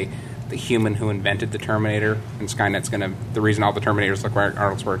to play the human who invented the Terminator, and Skynet's going to... The reason all the Terminators look like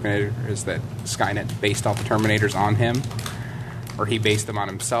Arnold Schwarzenegger is that Skynet based all the Terminators on him, or he based them on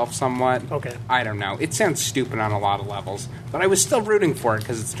himself somewhat. Okay. I don't know. It sounds stupid on a lot of levels, but I was still rooting for it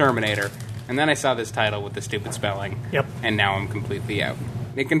because it's Terminator, and then I saw this title with the stupid spelling, Yep. and now I'm completely out.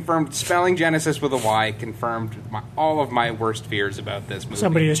 It confirmed spelling Genesis with a Y, confirmed all of my worst fears about this movie.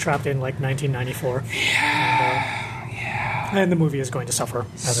 Somebody is trapped in like 1994. And the movie is going to suffer.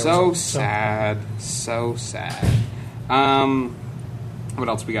 As a So result. sad. So sad. What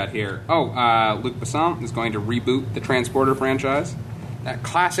else we got here? Luc Besson is going to reboot the Transporter franchise. That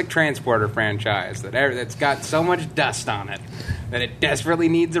classic Transporter franchise that's got so much dust on it that it desperately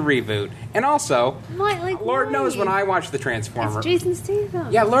needs a reboot. And also, Lord why? knows when I watch the Transformer... It's Jason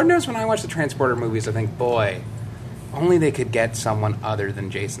Statham. Yeah, Lord knows when I watch the Transporter movies, I think, boy, only they could get someone other than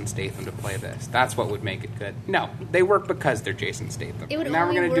Jason Statham to play this. That's what would make it good. No, they work because they're Jason Statham. It would And now we're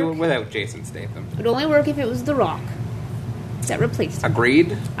only going to do work- it without Jason Statham. It would only work if it was The Rock that replaced him.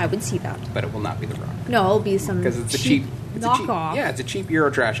 Agreed, I would see that. but it will not be The Rock. No, it'll be some Because it's a cheap... knockoff. It's a cheap Euro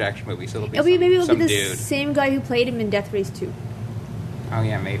trash action movie, so Maybe it'll some be the dude. same guy who played him in Death Race 2. Oh,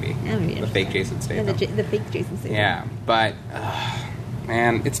 yeah, maybe. That would be The fake interesting. Jason Yeah, Statham. the fake Jason Statham. Yeah, but...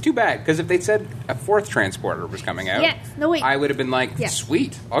 man, it's too bad, because if they'd said a fourth Transporter was coming out... Yes. No, wait. I would have been like, Yes.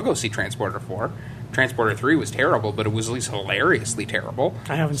 sweet, I'll go see Transporter 4. Transporter 3 was terrible, but it was at least hilariously terrible.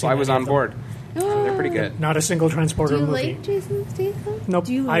 I haven't So seen I was any on of them. board. They're pretty good. Not a single transporter Do you movie. like Jason Statham? Nope.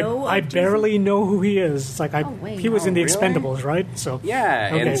 Do you I know? I of barely know who he is. It's like wait. he was in the really? Expendables, right? So Yeah,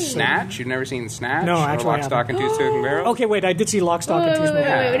 Okay, and so- Snatch. You've never seen Snatch? No, Or actually, Lock, I Stock, and Two Smoking Barrels? Okay, wait. I did see Lock, Stock, and Two Smoking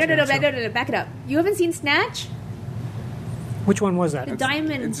Yeah. Wait, Barrels. no, back it up. Which one was that? Which one was that? The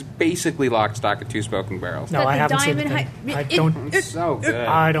diamond. It's basically Lock, Stock, and Two Smoking Barrels. No, But I the haven't seen it. diamond then. I it- don't. It's so good.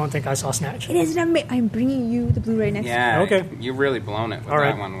 I don't think I saw Snatch. It is I'm bringing you the Blu-ray next. Yeah. Okay. You've really blown it with All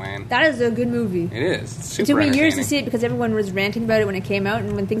right. that one, Wayne. That is a good movie. It is. It's super It took me years to entertaining. see it because everyone was ranting about it when it came out,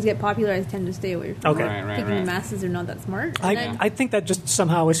 and when things get popular, I tend to stay away from Okay. it. Right, right, Thinking right. the masses are not that smart. And then- I think that just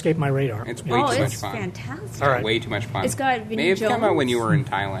somehow escaped my radar. It's way too much it's fun. fantastic. All right. Way too much fun. It's got Vinnie May have come out when you Jones. were in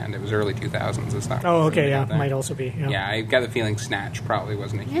Thailand. It was early 2000s. It's not. Oh, okay, really yeah, out there. might also be. Yeah. Yeah, I got the feeling Snatch probably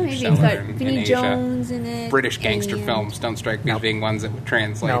wasn't a Yeah, huge maybe seller it's got in Vinnie Asia. Jones in it. British gangster and films don't strike me as Nope. being ones that would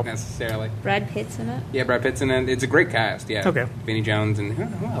translate Nope. necessarily. Brad Pitt's in it. Yeah, Brad Pitt's in it. It's a great cast. Yeah. Okay. Vinnie Jones and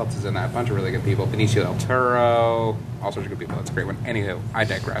who else is in that? A bunch of really good people. Benicio del Toro. All sorts of good people. That's a great one. Anywho, I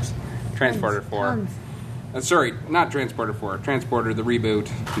digress. Transporter 4. Tons. Sorry, not Transporter 4. Transporter, the reboot,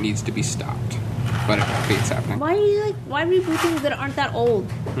 needs to be stopped. But it's happening. Why reboot things that aren't that old?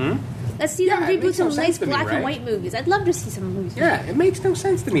 Let's see them Yeah, it reboot makes no some nice sense to me, black right? and white movies. I'd love to see some movies. Yeah, it makes no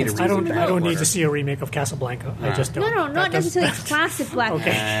sense to me to I don't. reboot I don't need Transporter. to see a remake of Casablanca. I just don't. No, That not does- necessarily classic black.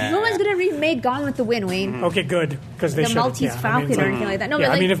 Okay. No one's gonna remake Gone with the Wind, Wayne. Okay, good because they The should. Maltese yeah, Falcon or anything like that. No, yeah,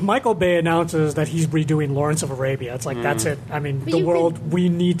 but I mean, like- if Michael Bay announces that he's redoing Lawrence of Arabia, it's like that's it. I mean, But the you world. We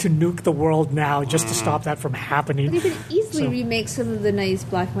need to nuke the world now just to stop that from happening. You could easily So- remake some of the nice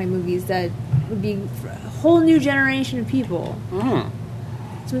black and white movies that would be for a whole new generation of people.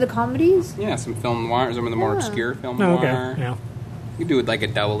 Some of the comedies. Yeah, some film noir, some of the more Yeah. obscure film Oh, noir. okay. Yeah. You could do it like a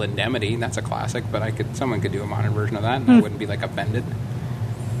Double Indemnity. That's a classic, but someone could do a modern version of that, and I wouldn't be like offended.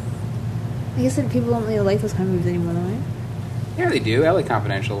 I guess that people don't really like those kind of movies anymore, though, right? Yeah, they do. LA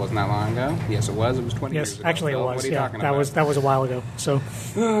Confidential wasn't that long ago. Yes, it was. It was 20 years Yes, ago. actually, it Phil. was. What are you Yeah, talking that about? was a while ago. So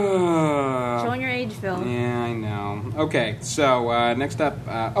Showing your age, Phil. Yeah, I know. Okay, so next up,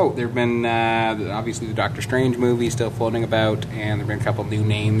 there have been obviously the Doctor Strange movie still floating about, and there have been a couple new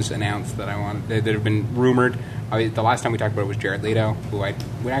names announced that that have been rumored. The last time we talked about it was Jared Leto, who I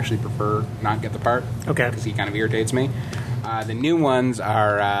would actually prefer not get the part. Okay. Because he kind of irritates me. The new ones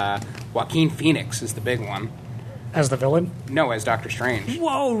are Joaquin Phoenix is the big one. as the villain. No, as Doctor Strange.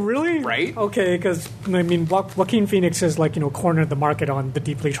 Whoa, really? Right? Okay, because I mean, Joaquin Phoenix has cornered the market on the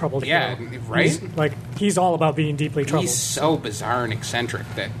deeply troubled. Yeah, hero. right? He's all about being deeply troubled. He's so bizarre and eccentric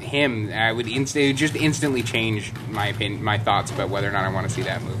that it would just instantly change my opinion, my thoughts about whether or not I want to see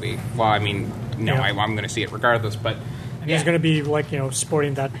that movie. Well, I mean, no, Yeah. I'm going to see it regardless. But He's going to be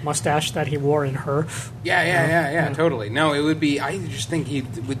sporting that mustache that he wore in Her. yeah, totally. No, it would be. I just think he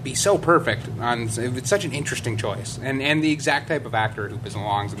would be so perfect. It's such an interesting choice, and the exact type of actor who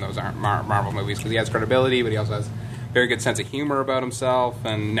belongs in those Marvel movies because he has credibility, but he also has a very good sense of humor about himself.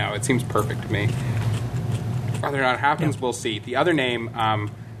 And no, it seems perfect to me. Whether or not it happens, we'll see. The other name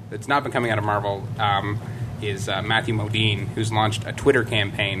that's not been coming out of Marvel is Matthew Modine, who's launched a Twitter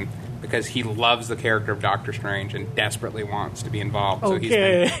campaign because he loves the character of Doctor Strange and desperately wants to be involved. So he's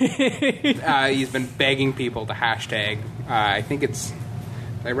been begging people to hashtag. I think it's.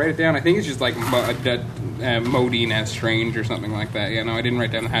 Did I write it down? I think it's just like Modine as Strange or something like that. Yeah, no, I didn't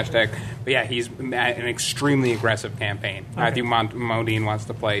write down the hashtag. But yeah, he's an extremely aggressive campain. Okay. Matthew Modine wants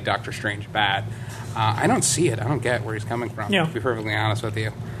to play Doctor Strange bad. I don't see it. I don't get where he's coming from. Yeah. To be perfectly honest with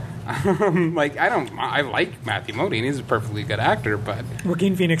you. I like Matthew Modine. He's a perfectly good actor, but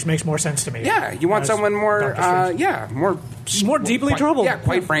Joaquin Phoenix makes more sense to me. yeah, you want as someone more, Doctor Strange. more deeply quite, troubled. Yeah,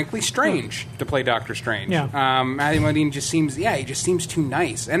 quite frankly, strange to play Doctor Strange. Yeah. Matthew Modine just seems too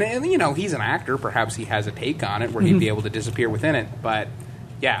nice, and he's an actor. Perhaps he has a take on it where he'd be able to disappear within it, but.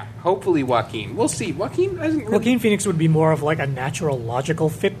 Yeah, hopefully Joaquin. We'll see. Joaquin hasn't really... Joaquin Phoenix would be more of like a natural, logical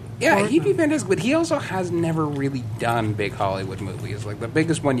fit. Yeah, for it. he'd be fantastic, but he also has never really done big Hollywood movies. Like, the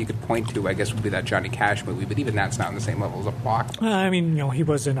biggest one you could point to, I guess, would be that Johnny Cash movie, but even that's not on the same level as a blockbuster. I mean, he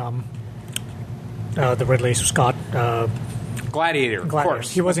was in the Ridley Scott. Gladiator, of Gladiator.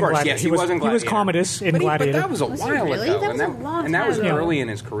 course. He was of in course. Gladiator. Yes, He was- was in he was Gladiator. Commodus in but Gladiator. But that was a Was he while really? ago. That was and a long and that was time ago. early in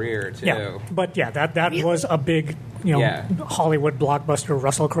his career, too. Yeah, but yeah, that was a big, Yeah. Hollywood blockbuster.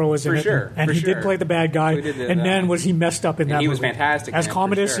 Russell Crowe was in For it, sure, and for he sure. did play the bad guy. He did And that. man, was he messed up in And that he was movie. fantastic. As in it, for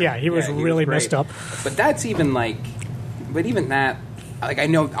Commodus. sure. Yeah, he was really great. messed up. But that's even like... But even that... Like, I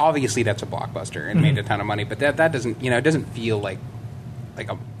know, obviously, that's a blockbuster and made a ton of money, but that doesn't... it doesn't feel like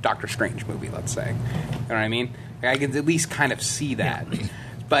a Doctor Strange movie, let's say. You know what I mean? Like, I can at least kind of see that.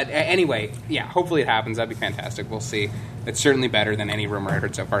 But anyway, yeah, hopefully it happens. That'd be fantastic. We'll see. It's certainly better than any rumor I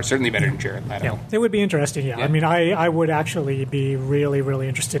heard so far. Certainly better than Jared Leto. Yeah, it would be interesting, yeah. Yeah. I mean, I would actually be really, really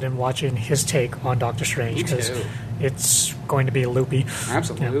interested in watching his take on Doctor Strange Me because too. it's going to be loopy.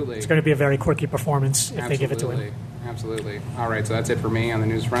 Absolutely. Yeah, it's going to be a very quirky performance if they give it to him. Absolutely. All right, so that's it for me on the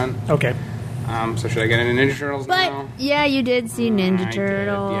news front. Okay. So should I get into Ninja Turtles now? But yeah, you did see Ninja I did,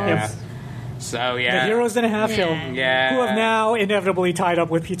 Turtles. yeah. Yep. So, The yeah. Heroes in a Half Yeah. film, Yeah. who have now inevitably tied up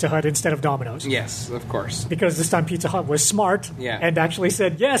with Pizza Hut instead of Domino's. Yes, of course. Because this time Pizza Hut was smart Yeah. and actually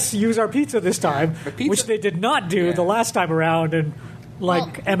said, yes, use our pizza this time, But pizza- which they did not do Yeah. the last time around. And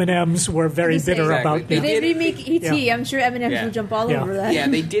M&Ms were very Let me say- bitter Exactly. about They If yeah. they did- remake E.T., Yeah. I'm sure M&M's Yeah. will jump all Yeah. over that. Yeah,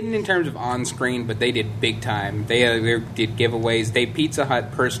 they didn't in terms of on-screen, but they did big time. They did giveaways. Pizza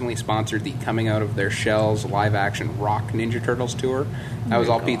Hut personally sponsored the Coming Out of Their Shells live-action Rock Ninja Turtles tour. That was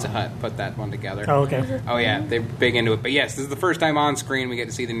all Pizza Hut put that one together. Oh, okay. Oh yeah, they're big into it. But yes, this is the first time on screen we get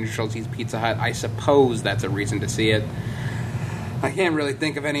to see the Ninja Turtles use Pizza Hut. I suppose that's a reason to see it. I can't really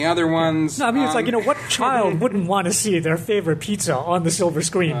think of any other ones. No, I mean, it's like, what child wouldn't want to see their favorite pizza on the silver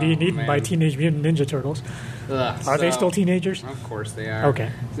screen being eaten man. by Teenage Mutant Ninja Turtles? Are they still teenagers? Of course they are.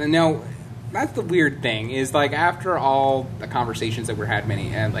 Okay. So, no, that's the weird thing is like after all the conversations that were had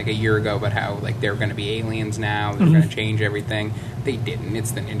like a year ago about how like they're going to be aliens now, they're going to change everything. They didn't.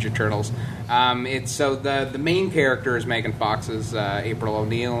 It's the Ninja Turtles. It's so the main character is Megan Fox's April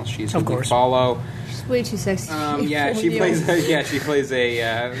O'Neil. She's who Of we course. follow. She's way too sexy. Yeah, she plays. She plays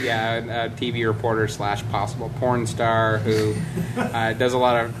a TV reporter / possible porn star who does a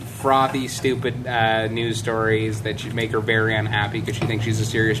lot of frothy, stupid news stories that should make her very unhappy because she thinks she's a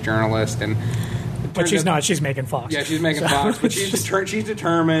serious journalist and. But she's not. She's Megan Fox. Yeah, she's Megan Fox, but she's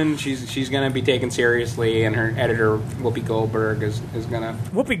determined. She's going to be taken seriously, and her editor Whoopi Goldberg is going to.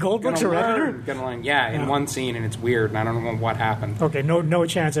 Whoopi Goldberg's her editor? Gonna learn. Yeah, in one scene, and it's weird, and I don't know what happened. Okay, no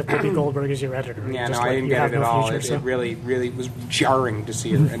chance if Whoopi Goldberg is your editor. Yeah, Just no, I like didn't you get have it at no all. future, It so. really was jarring to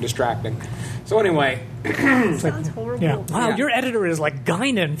see her and distracting. So anyway, Sounds horrible. Yeah. Wow, Yeah. your editor is like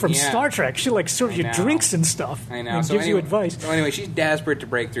Guinan from Yeah. Star Trek. She like serves you know. drinks and stuff. I know. And So gives you anyway- advice. So anyway, she's desperate to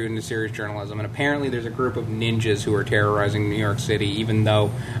break through into serious journalism, and apparently there's a group of ninjas who are terrorizing New York City, even though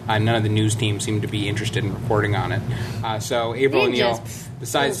none of the news teams seem to be interested in reporting on it. So April Ninjas. O'Neil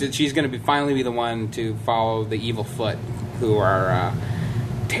decides that she's going to finally be the one to follow the evil foot, who are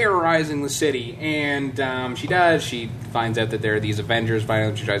terrorizing the city, and she does. She finds out that there are these Avengers.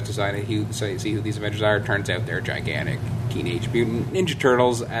 Finally, she tries to see who these Avengers are. Turns out they're gigantic Teenage Mutant Ninja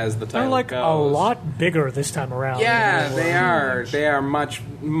Turtles, as the title They're like goes. a lot bigger this time around. Yeah, than they were. are. They are much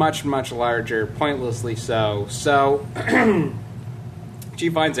larger, pointlessly so. So she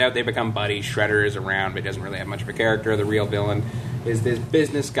finds out they become buddies. Shredder is around, but doesn't really have much of a character. The real villain is this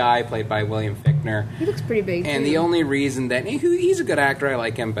business guy played by William Fichtner. He looks pretty big, And too. the only reason that he's a good actor, I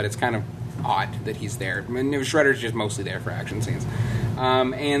like him, but it's kind of odd that he's there. I mean, Shredder's just mostly there for action scenes.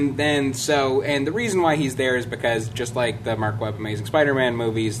 And the reason why he's there is because just like the Mark Webb Amazing Spider-Man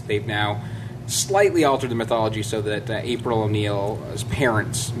movies, they've now slightly altered the mythology so that April O'Neil's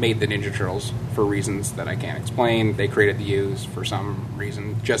parents made the Ninja Turtles for reasons that I can't explain. They created the U's for some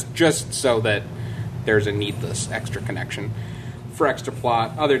reason, just so that there's a needless extra connection for extra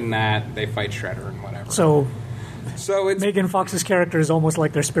plot. Other than that, they fight Shredder and whatever. So So it's Megan Fox's character is almost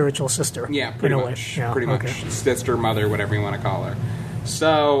like their spiritual sister. yeah, pretty in a much, way. Yeah, pretty okay. much sister, mother, whatever you want to call her.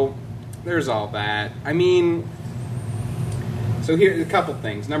 So there's all that. I mean, so here's a couple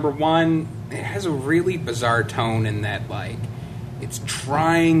things. Number one, it has a really bizarre tone in that like it's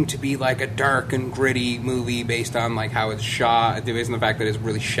trying to be like a dark and gritty movie based on like how it's shot, based on the fact that it's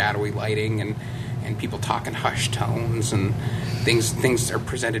really shadowy lighting and people talk in hushed tones and things are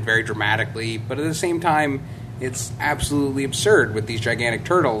presented very dramatically, but at the same time it's absolutely absurd with these gigantic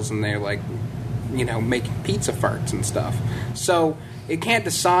turtles and they're like, making pizza farts and stuff. So it can't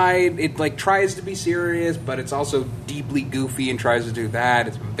decide. It like tries to be serious, but it's also deeply goofy and tries to do that.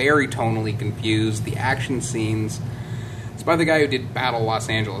 It's very tonally confused. The action scenes. It's by the guy who did Battle Los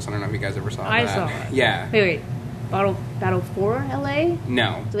Angeles. I don't know if you guys ever saw that. I saw it. Yeah. Wait. Battle for LA?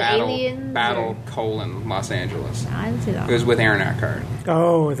 No. So Battle aliens, Los Angeles. I didn't see that. It was with Aaron Eckhart.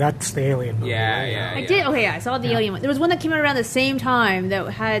 Oh, that's the alien movie. Yeah, right? yeah. I did. Okay, I saw the alien one. There was one that came out around the same time that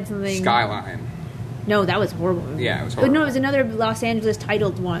had something. Skyline. No, that was horrible. Yeah, it was But no, horrible. it was another Los Angeles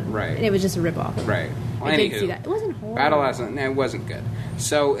titled one. Right. And it was just a ripoff. Right. Well, I did anywho, see that. It wasn't horrible. Battle Los Angeles. No, it wasn't good.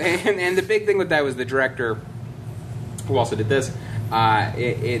 So, and the big thing with that was the director, who also did this.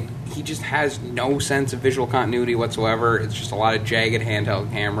 He just has no sense of visual continuity whatsoever. It's just a lot of jagged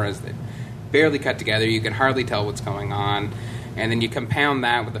handheld cameras that barely cut together. You can hardly tell what's going on. And then you compound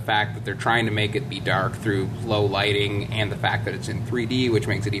that with the fact that they're trying to make it be dark through low lighting and the fact that it's in 3D, which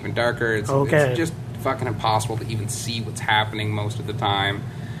makes it even darker. It's just fucking impossible to even see what's happening most of the time.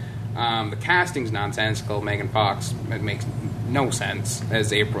 The casting's nonsensical. Megan Fox, it makes no sense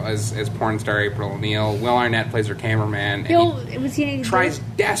as porn star April O'Neil. Will Arnett plays her cameraman. And he tries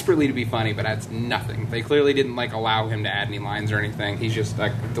desperately to be funny, but adds nothing. They clearly didn't allow him to add any lines or anything. He's just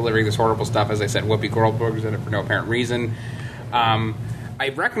delivering this horrible stuff. As I said, Whoopi Goldberg's in it for no apparent reason. I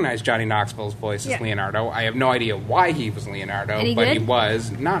recognize Johnny Knoxville's voice as Leonardo. I have no idea why he was Leonardo, but he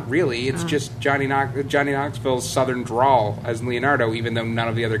was. Not really. It's just Johnny Knoxville's southern drawl as Leonardo, even though none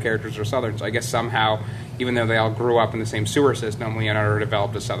of the other characters are southern. So I guess somehow, even though they all grew up in the same sewer system, Leonardo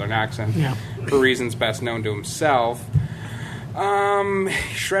developed a southern accent for reasons best known to himself.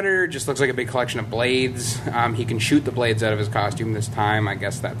 Shredder just looks like a big collection of blades. He can shoot the blades out of his costume this time. I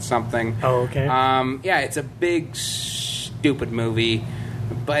guess that's something. Oh, okay. It's a big, stupid movie.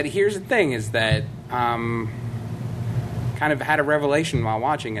 But here's the thing, is that kind of had a revelation while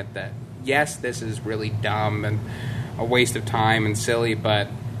watching it that, yes, this is really dumb and a waste of time and silly, but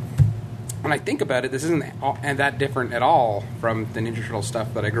when I think about it, this isn't that different at all from the Ninja Turtle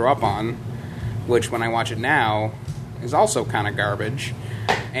stuff that I grew up on, which when I watch it now is also kind of garbage.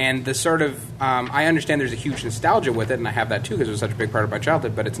 And the sort of, I understand there's a huge nostalgia with it, and I have that too because it was such a big part of my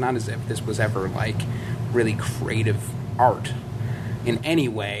childhood, but it's not as if this was ever really creative art in any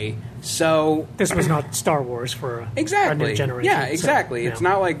way. So this was not Star Wars for a new generation. Yeah, exactly. It's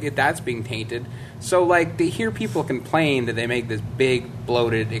not like that's being tainted. So to hear people complain that they make this big,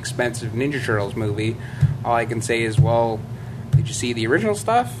 bloated, expensive Ninja Turtles movie, all I can say is, well, did you see the original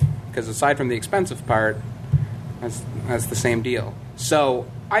stuff? Because aside from the expensive part, that's the same deal. So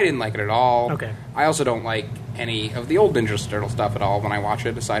I didn't like it at all. Okay. I also don't like any of the old Ninja Turtle stuff at all when I watch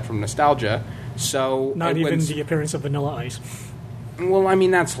it, aside from nostalgia. So not even the appearance of Vanilla Ice. Well, I mean,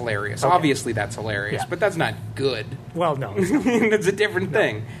 that's hilarious. Okay. Obviously, that's hilarious, but that's not good. Well, no. That's a different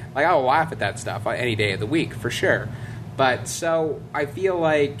thing. I'll laugh at that stuff any day of the week, for sure. But, so, I feel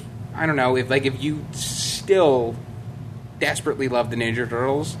I don't know, if you still desperately love the Ninja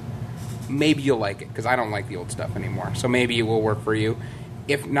Turtles, maybe you'll like it, because I don't like the old stuff anymore. So maybe it will work for you.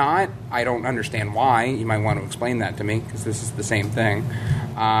 If not, I don't understand why. You might want to explain that to me, because this is the same thing.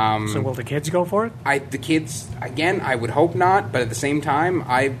 So will the kids go for it? The kids, again, I would hope not, but at the same time,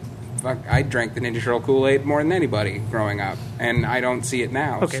 I drank the Ninja Turtle Kool-Aid more than anybody growing up, and I don't see it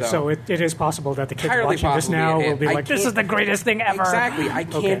now. Okay, so it is possible that the kids watching this now will be this is the greatest thing ever. Exactly. I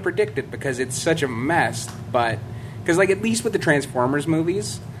can't predict it because it's such a mess, but... Because, at least with the Transformers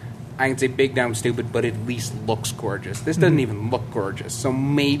movies, I can say big, dumb, stupid, but at least looks gorgeous. This doesn't even look gorgeous, so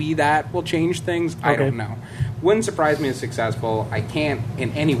maybe that will change things. I don't know. Wouldn't surprise me as successful. I can't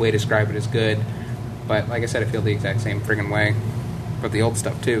in any way describe it as good, but like I said, I feel the exact same friggin' way with the old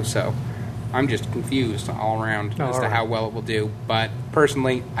stuff too, so I'm just confused all around as to how well it will do, but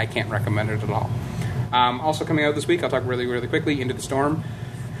personally, I can't recommend it at all. Also coming out this week, I'll talk really, really quickly, Into the Storm.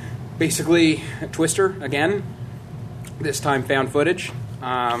 Basically, Twister, again, this time found footage.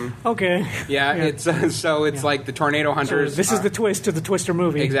 It's like the Tornado Hunters. So this is the twist to the Twister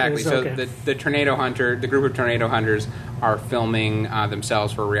movie. Exactly. The Tornado Hunter, the group of Tornado Hunters are filming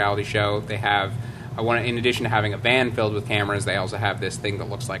themselves for a reality show. They have, in addition to having a van filled with cameras, they also have this thing that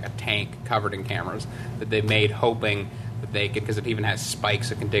looks like a tank covered in cameras that they made hoping that they could, because it even has spikes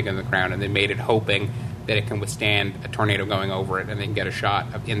that can dig in the ground, and they made it hoping that it can withstand a tornado going over it, and they can get a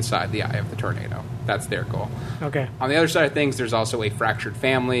shot of inside the eye of the tornado. That's their goal. Okay. On the other side of things, there's also a fractured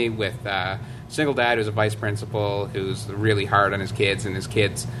family with a single dad who's a vice principal who's really hard on his kids, and his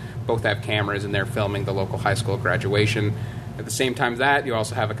kids both have cameras, and they're filming the local high school graduation. At the same time as that, you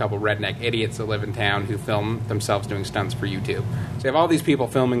also have a couple redneck idiots that live in town who film themselves doing stunts for YouTube. So you have all these people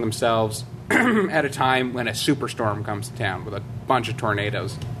filming themselves at a time when a superstorm comes to town with a bunch of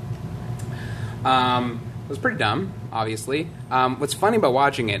tornadoes. It was pretty dumb, obviously. What's funny about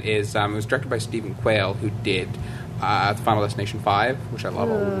watching it is it was directed by Stephen Quayle, who did Final Destination 5, which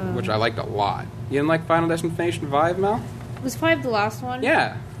I liked a lot. You didn't like Final Destination 5, Mel? Was 5 the last one?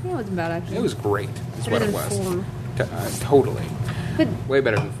 Yeah. It wasn't bad, actually. It was great, is what it was. 4. Totally. But way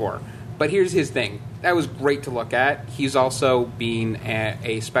better than 4. But here's his thing. That was great to look at. He's also been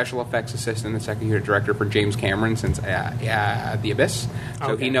a special effects assistant and second-year director for James Cameron since The Abyss.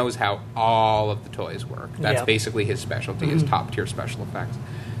 So he knows how all of the toys work. That's basically his specialty, is top-tier special effects.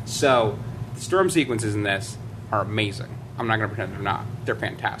 So the storm sequences in this are amazing. I'm not going to pretend they're not. They're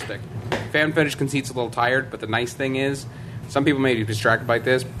fantastic. Fan footage conceit's a little tired, but the nice thing is Some people may be distracted by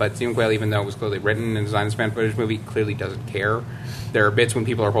this, but Stephen Quayle, even though it was clearly written and designed as a fan footage movie, clearly doesn't care. There are bits when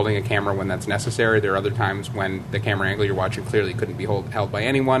people are holding a camera when that's necessary. There are other times when the camera angle you're watching clearly couldn't be held by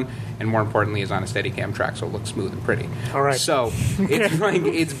anyone, and more importantly, is on a Steadicam track, so it looks smooth and pretty. All right. So it's like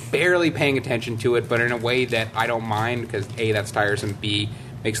it's barely paying attention to it, but in a way that I don't mind because A, that's tiresome. B,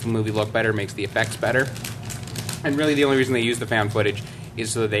 makes the movie look better, makes the effects better, and really the only reason they use the fan footage is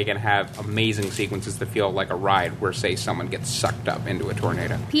so that they can have amazing sequences that feel like a ride where, say, someone gets sucked up into a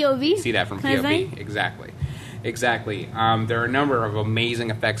tornado. POV? You see that from kind of POV. thing? Exactly. There are a number of amazing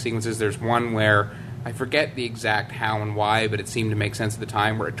effect sequences. There's one where, I forget the exact how and why, but it seemed to make sense at the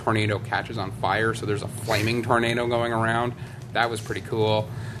time, where a tornado catches on fire, so there's a flaming tornado going around. That was pretty cool.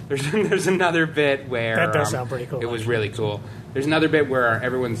 There's another bit where... That does sound pretty cool. It was really cool. There's another bit where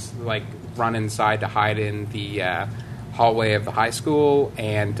everyone's, like, run inside to hide in the... hallway of the high school,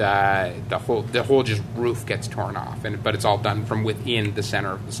 and the whole just roof gets torn off, but it's all done from within the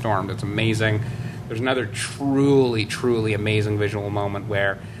center of the storm. That's amazing. There's another truly amazing visual moment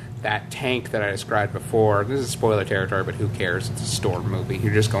where that tank that I described before, this is spoiler territory, but who cares? It's a storm movie.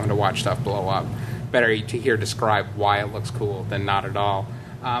 You're just going to watch stuff blow up. Better to hear describe why it looks cool than not at all.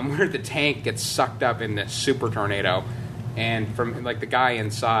 Where the tank gets sucked up in this super tornado, and from like the guy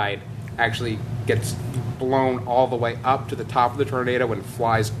inside actually gets blown all the way up to the top of the tornado and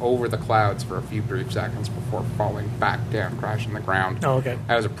flies over the clouds for a few brief seconds before falling back down, crashing the ground. Oh, okay.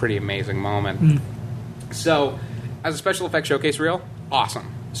 That was a pretty amazing moment. So, as a special effects showcase reel,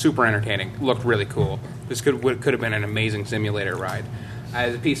 awesome. Super entertaining. Looked really cool. This could have been an amazing simulator ride.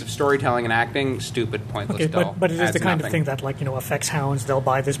 As a piece of storytelling and acting, stupid, pointless, Okay, dull. but it is Adds the kind nothing. of thing that, like, effects hounds, they'll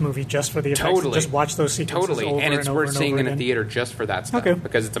buy this movie just for the effects. Totally. And just watch those sequences Totally, over and it's over worth and seeing over in a again. theater just for that stuff. Okay.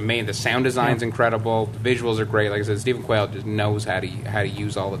 Because it's amazing. The sound design's incredible. The visuals are great. Like I said, Stephen Quayle just knows how to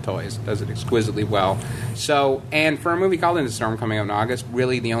use all the toys. Does it exquisitely well. So, and for a movie called Into the Storm coming out in August,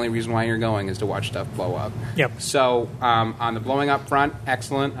 really the only reason why you're going is to watch stuff blow up. Yep. So, on the blowing up front,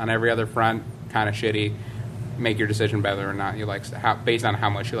 excellent. On every other front, kind of shitty. Make your decision whether or not you like based on how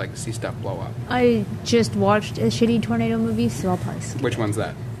much you like to see stuff blow up. I just watched a shitty tornado movie, so I'll probably skip. Which one's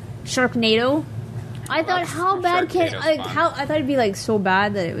that? Sharknado. I thought, that's- how bad can Sharknado's fun. I thought it'd be like so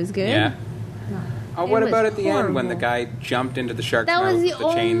bad that it was good. Yeah. Oh, what It was about at the end when the horrible. guy jumped into the shark's That mouth was with the the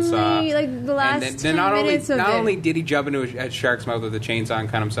chainsaw? only, like, the last and 10 not minutes of not it. only did he jump into a shark's mouth with a chainsaw and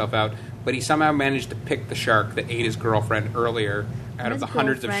cut himself out, but he somehow managed to pick the shark that ate his girlfriend earlier out of His the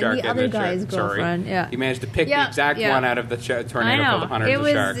hundreds of girlfriend, sharks. the other guy's girlfriend, yeah. He managed to pick the Yeah, exact yeah. one out of the I tornado know. full of hundreds of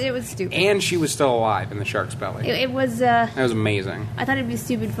sharks. It was stupid. And she was still alive in the shark's belly. It was. That was amazing. I thought it'd be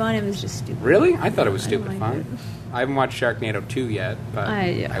stupid fun. It was just stupid. Really? I thought it was I don't stupid like fun. I haven't watched Sharknado 2 yet, but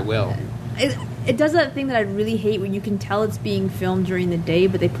I will. It does that thing that I really hate when you can tell it's being filmed during the day,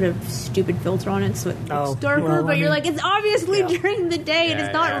 but they put a stupid filter on it so it looks Oh, darker. well, but I you're mean- like, it's obviously Yeah. during the day and Yeah,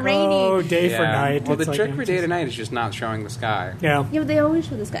 it's not yeah. rainy. Oh, day for night. Well, the It's like, trick for day just- to night is just not showing the sky. Yeah. Yeah, but they always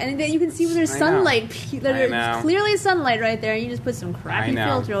show the sky, and then you can see where there's I know. sunlight. I There's know. clearly sunlight right there, and you just put some crappy I know.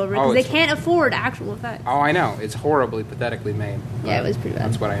 filter over it Oh, because they it's- can't afford actual effects. Oh, I know. It's horribly, pathetically made. Yeah, it but was pretty bad.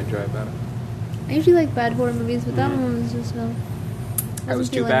 That's what I enjoy about it. I usually like bad horror movies, but that one was just no. That was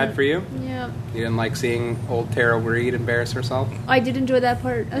Wasn't too feeling bad it. for you? Yeah, You didn't like seeing old Tara Reid embarrass herself? I did enjoy that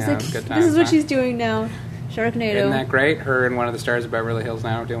part. I was Yeah, like, good this times, is what huh? she's doing now. Sharknado. Isn't that great? Her and one of the stars of Beverly Hills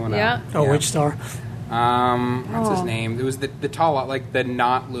Now doing Yeah. Oh, which star? What's his Oh. name? It was the tall, like the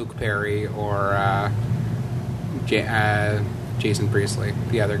not Luke Perry or Jason Priestley,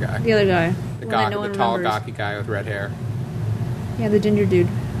 the other guy. The other guy. The, One that no the one tall, remembers. gawky guy with red hair. Yeah, the ginger dude.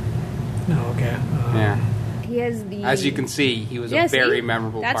 No, okay. Yeah. He has the. As you can see, he was Yeah, a very see?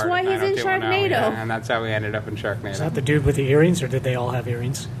 memorable That's part why of he's in 90210, Sharknado. yeah, and that's how we ended up in Sharknado. Is that the dude with the earrings, or did they all have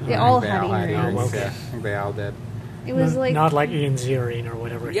earrings? They I all think had had earrings. Oh, okay. Yeah, I think they all did. It was like. Not like Ian Ziering or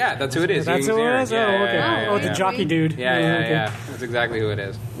whatever. Yeah, that's who it is. That's Ian who it Ziering. is? Yeah, Oh, yeah, okay. yeah, Oh, yeah. the jockey dude. Yeah, Oh, yeah, okay. yeah. That's exactly who it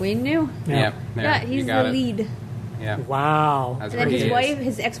is. We knew. Yeah, Yeah, he's you got the it. lead. Yeah. Wow. That's And then where his he wife, is.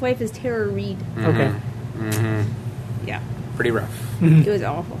 his ex-wife, is Tara Reid. Okay. Yeah, Pretty rough. it was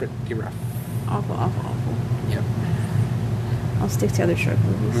awful, Pretty rough. awful, awful, awful. Yep. I'll stick to other shark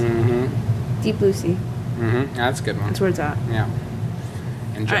movies. Mm-hmm. Deep Blue Sea. Mm-hmm. That's a good one. That's where it's at. Yeah.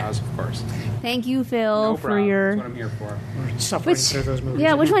 And All right. Jaws, of course. Thank you, Phil, No for problem. your. That's what I'm here for. We're suffering Which, through those movies.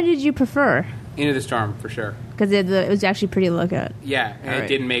 yeah, which one did you prefer? Into the Storm, for sure. Because it was actually pretty to look at. Yeah, and All it right.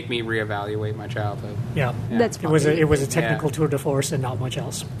 didn't make me reevaluate my childhood. Yeah. Yeah. That's It was fine. a technical tour de force and not much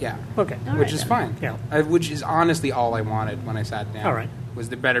else. Yeah. Okay. All Which right, is then. fine. Yeah. Which is honestly all I wanted when I sat down. All right. was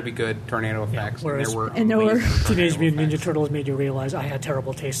there better be good tornado effects. whereas- And there were amazing Teenage tornado Mutant Ninja effects. Turtles made you realize I had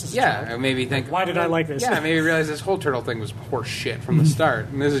terrible taste as a Yeah, child. maybe think, Why did I like this? Yeah, maybe realize this whole turtle thing was horse shit from the start,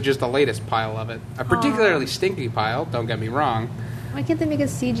 and this is just the latest pile of it. A particularly stinky pile. Don't get me wrong. Why can't they make a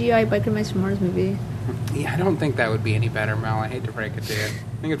CGI Biker Mice from Mars movie? Yeah, I don't think that would be any better, Mel. I hate to break it to you. I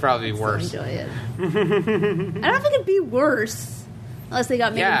think it'd probably be worse. Enjoy it. I don't think it'd be worse. Unless they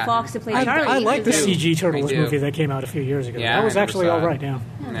got Megan Yeah. Fox to play I Charlie. like the do. CG Turtles I do. movie that came out a few years ago. Yeah, that was I never actually saw all it. right. Yeah,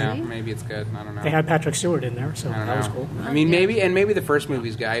 Yeah, really? maybe it's good. I don't know. they had Patrick Stewart in there, so I don't that was know. cool. I mean, Yeah. maybe the first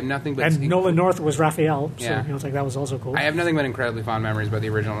movie's good. I have nothing but And Nolan North was Raphael, so Yeah. it's like that was also cool. I have nothing but incredibly fond memories about the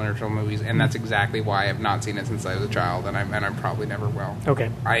original Ninja Turtle movies, and that's exactly why I have not seen it since I was a child, and I probably never will. Okay.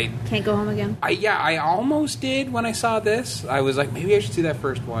 Can't go home again. I almost did when I saw this. I was like, maybe I should see that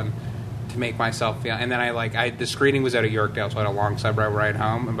first one to make myself feel. And then the screening was out of Yorkdale, so I had a long suburb ride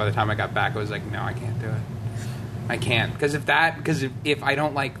home. And by the time I got back, I was like, no, I can't do it. I can't because if I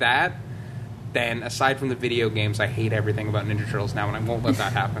don't like that, then aside from the video games, I hate everything about Ninja Turtles now, and I won't let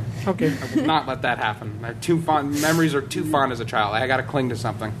that happen. Okay. I will not let that happen. They're too fond. Memories are too fond as a child. I got to cling to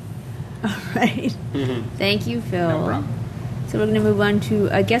something. Right. Thank you, Phil. No problem. So we're going to move on to,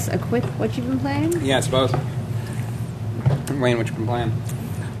 I guess, a quick what you've been playing. Yeah, I suppose. Wayne, what you been playing?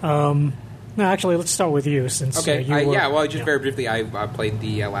 No, actually, let's start with you since Okay. you were, Just very briefly, I played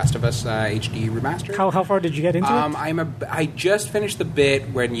the Last of Us HD remaster. How far did you get into it? I just finished the bit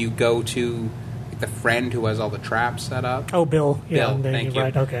when you go to the friend who has all the traps set up. Oh, Bill. Yeah, Bill, and then thank you're you.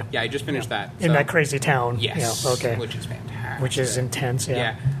 right. Okay. Yeah, I just finished that. In so- that crazy town. Yes. Yeah. Okay. Which is fantastic. Which is intense.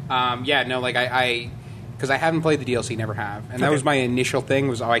 Yeah. I because I haven't played the DLC, never have, and that Okay. was my initial thing.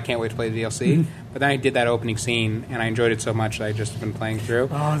 Was I can't wait to play the DLC. But then I did that opening scene, and I enjoyed it so much that I just been playing through.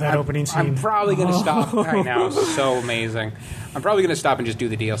 Oh, that opening scene. I'm probably going to stop. I know, it's so amazing. I'm probably going to stop and just do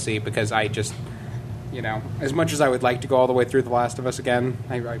the DLC because I just, as much as I would like to go all the way through The Last of Us again,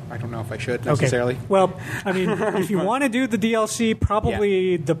 I don't know if I should necessarily. Okay. Well, I mean, if you want to do the DLC,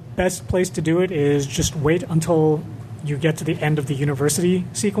 probably the best place to do it is just wait until you get to the end of the university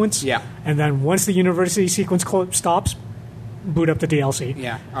sequence. Yeah. And then once the university sequence stops, boot up the DLC.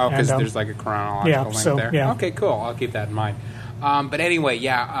 Yeah. Oh, because And, there's like a chronological link so, there. yeah. Okay, cool. I'll keep that in mind. But anyway,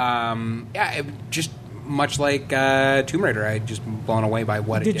 it just much like Tomb Raider, I just blown away by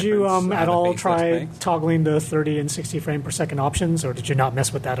what. Did you at all try makes. toggling the 30 and 60 frame per second options, or did you not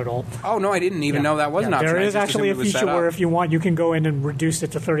mess with that at all? Oh no, I didn't even know that was an option. There I is just actually a assumed it was feature set where up. if you want, you can go in and reduce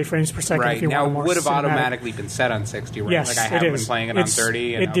it to 30 frames per second. Right If you now, want a it more would have cinematic. automatically been set on 60. Right? Yes, like I it have is. been playing it It's- on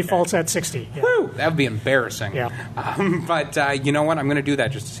 30. And, It defaults at 60. Yeah. Woo, that would be embarrassing. Yeah. But you know what? I'm going to do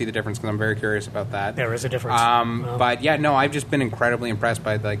that just to see the difference because I'm very curious about that. There is a difference. But yeah, no, I've just been incredibly impressed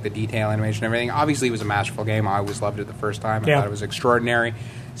by like the detail, animation, and everything. Obviously, it was a masterful game. I always loved it the first time. I Yeah. thought it was extraordinary.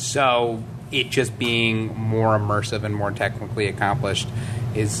 So it just being more immersive and more technically accomplished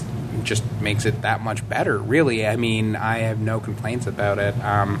just makes it that much better. Really, I mean, I have no complaints about it.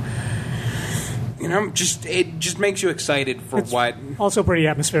 It just makes you excited for what. Also pretty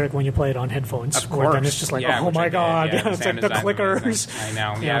atmospheric when you play it on headphones. Of where course. Then it's just like, Yeah, oh which I my did. god. Yeah, It's sound like the design clickers. amazing. I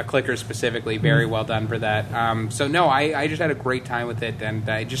know. Yeah. Yeah, clickers specifically. Very well done for that. So, no, I just had a great time with it. And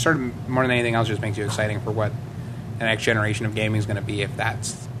it just sort of, more than anything else, just makes you exciting for what the next generation of gaming is going to be. If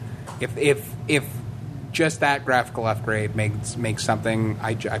just that graphical upgrade makes something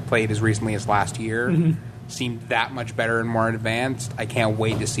I played as recently as last year seem that much better and more advanced, I can't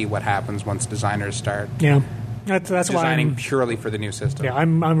wait to see what happens once designers start Yeah. That's why designing purely for the new system. Yeah,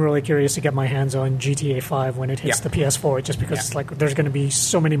 I'm really curious to get my hands on GTA 5 when it hits Yeah. the PS4, just because Yeah. it's like there's going to be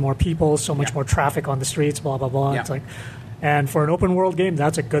so many more people, so much Yeah. more traffic on the streets, blah blah blah. Yeah. It's like, and for an open world game,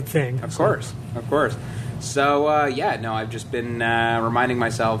 that's a good thing. Of course. So, I've just been reminding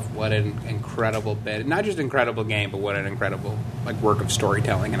myself what an incredible bit, not just incredible game, but what an incredible work of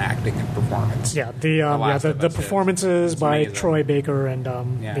storytelling and acting and performance. Yeah, the Last of the Us is. performances It's by amazing. Troy Baker and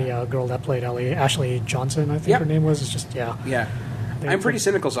Yeah. the girl that played Ellie, Ashley Johnson, I think Yep. her name was. It's just Yeah. They- I'm pretty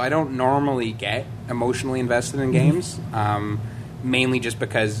cynical, so I don't normally get emotionally invested in games, mainly just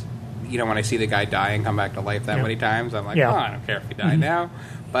because, when I see the guy die and come back to life that Yeah. many times, I'm like, Yeah. oh, I don't care if he died now.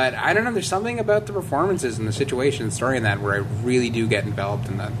 But I don't know, there's something about the performances and the situation, the story in that, where I really do get enveloped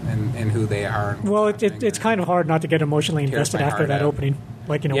in who they are. And Well, what's happening. it's kind of hard not to get emotionally Tears invested my after heart that out. opening.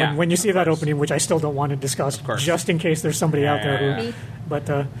 Like, Yeah, when you see of that course. opening, which I still don't want to discuss, Of course. just in case there's somebody out there Yeah. who. Me? But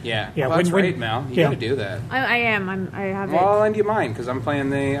Yeah. yeah. Well, that's right, Mel. You yeah. got to do that. I am. I have Well, I'll it. lend you mine because I'm playing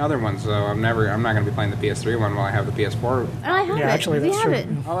the other one, so I'm not going to be playing the PS3 one while I have the PS4. And I have Yeah, it. actually, we that's have true. it.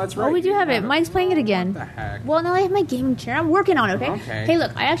 Oh, that's right. Oh, we do You have it. Mike's playing it again. What the heck? Well, now I have my gaming chair. I'm working on it. Okay. Okay. Hey,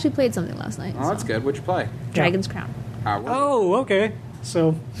 look, I actually played something last night. Oh, that's so. good. What'd you play? Dragon's Crown. What was it? Oh, okay.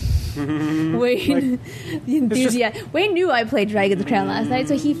 So Wayne, the enthusiast. Wayne knew I played Dragon's Crown last night,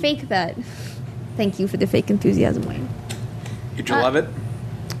 so he faked that. Thank you for the fake enthusiasm, Wayne. Did you love it?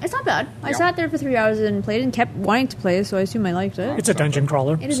 It's not bad. I Yeah. sat there for 3 hours and played it and kept wanting to play it, so I assume I liked it. It's a dungeon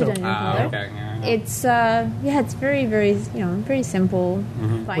crawler. It is so. a dungeon crawler. Okay. Yeah. It's it's very, very, very simple.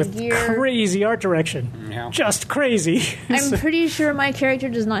 Find With gear. crazy art direction. Yeah. Just crazy. I'm pretty sure my character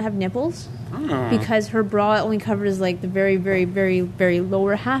does not have nipples because her bra only covers like the very, very, very, very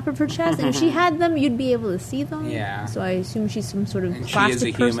lower half of her chest. And if she had them, you'd be able to see them. Yeah. So I assume she's some sort of And she plastic is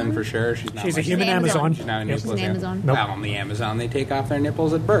a person. human for sure. She's not She's a like human She's an Amazon. Amazon. She's not a Yep. nipples. She's an Amazon. Nope. Well, on the Amazon, they take off their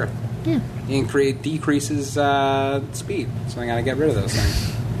nipples at birth. Yeah. Decreases speed. So I got to get rid of those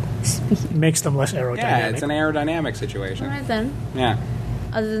things. Makes them less aerodynamic. Yeah, it's an aerodynamic situation. All right then. Yeah.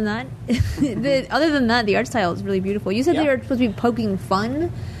 Other than that, the art style is really beautiful. You said Yeah. they were supposed to be poking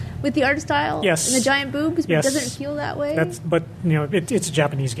fun with the art style, Yes. and the giant boobs, but Yes. it doesn't feel that way. But it's a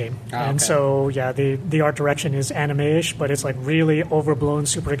Japanese game, and okay. so yeah, the art direction is anime-ish, but it's like really overblown,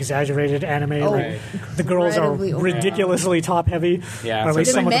 super exaggerated anime. Oh, Like, the girls are incredibly overblown. ridiculously top-heavy. Yeah, or at so least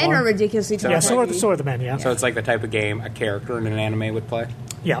the some of men them are ridiculously Yeah, so are, top-heavy. so are the men. Yeah, So it's like the type of game a character in an anime would play.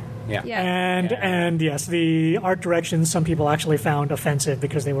 yeah. Yeah. Yeah. And yes, the art direction some people actually found offensive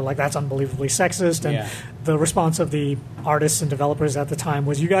because they were like, "That's unbelievably sexist." And Yeah. the response of the artists and developers at the time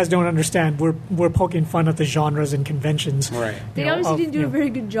was, "You guys don't understand. We're poking fun at the genres and conventions." Right. They you know, obviously of, didn't do you a know, very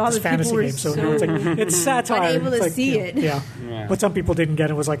good job. It's If fantasy people were game, so it's like it's satire. unable to It's like, see you know, it. Yeah. Yeah. But some people didn't get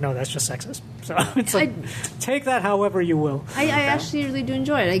it. Was like, no, that's just sexist. So it's like, take that however you will. I actually really do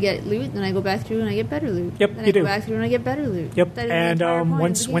enjoy it. I get loot, then I go back through and I get better loot. Yep, then you I go do. back through and I get better loot. Yep. That is the And entire point of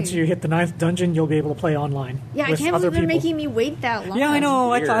once the once game. you hit the 9th dungeon, you'll be able to play online. Yeah, I with can't other believe they're people. making me wait that long. Yeah, I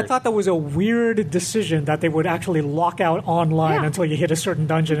know. I weird. thought that was a weird decision that they would actually lock out online Yeah. until you hit a certain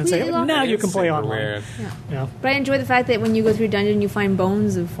dungeon and say, Completely lock now it. you can play Super online. weird. Yeah. Yeah. But I enjoy the fact that when you go through a dungeon, you find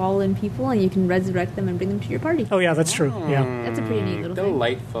bones of fallen people and you can resurrect them and bring them to your party. Oh, yeah, that's true. Yeah. That's a pretty neat little thing.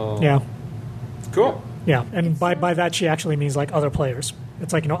 Delightful. Yeah. Cool. Yeah. And by that, she actually means like other players.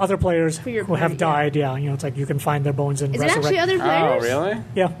 It's like, other players For your who have party, yeah. died. Yeah. It's like you can find their bones and Is it resurrect. actually other players? Oh, really?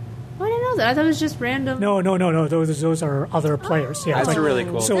 Yeah. Oh, I didn't know that. I thought it was just random. No. Those are other players. Yeah. That's it's like, a really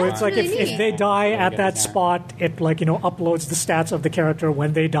cool So design. it's like really if neat. they die Really at good that design. spot, it uploads the stats of the character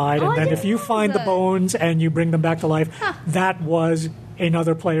when they died, Oh, and I then didn't if you know find the that. bones and you bring them back to life, Huh. that was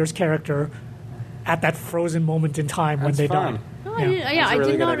another player's character at that frozen moment in time when That's they fun. died. No, Yeah. I That's a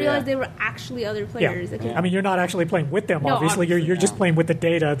really did good not idea. realize they were actually other players. Yeah. Okay. I mean, you're not actually playing with them. No, obviously, you're obviously, just no. playing with the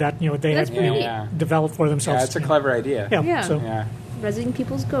data that they That's had pretty neat. Yeah. developed for themselves. Yeah, it's a clever idea. Yeah. Yeah. So Yeah. Resurrecting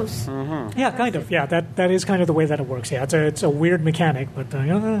people's ghosts. yeah, kind of. Yeah, that is kind of the way that it works. Yeah, it's a weird mechanic, but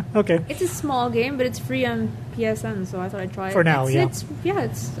okay. It's a small game, but it's free on PSN, so I thought I'd try it. For now, yeah.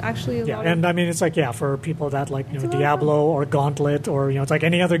 It's actually a Yeah, lot and of... I mean, it's like for people that like It's a lot of Diablo or Gauntlet or it's like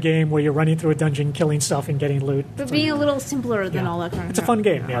any other game where you're running through a dungeon, killing stuff, and getting loot. But being a little simpler than Yeah. all that kind of It's a crap. fun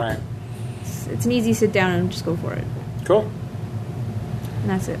game. Yeah. All right. It's an easy sit down and just go for it. Cool. And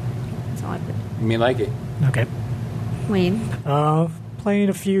that's it. That's all I put. Me like it. Okay. Wayne. Playing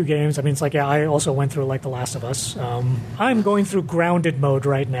a few games. I mean, it's like I also went through like The Last of Us. I'm going through Grounded mode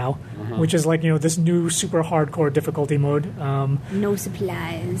right now, which is like this new super hardcore difficulty mode. No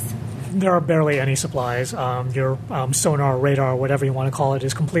supplies. There are barely any supplies. Your sonar, radar, whatever you want to call it,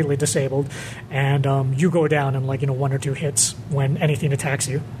 is completely disabled, and you go down in like 1 or 2 hits when anything attacks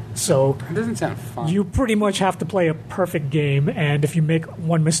you. So It doesn't sound fun. you pretty much have to play a perfect game, and if you make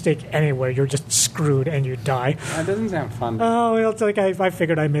one mistake anywhere, you're just screwed and you die. That doesn't sound fun. Oh, well, it's like I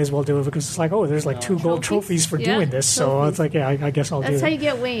figured I may as well do it because it's like, oh, there's like 2 gold trophies for Yeah, doing this, so trophies. it's like, yeah, I guess I'll do That's how it. you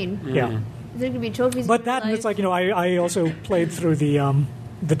get Wayne. Yeah, There could be trophies. but in that your and it's life. like I also played through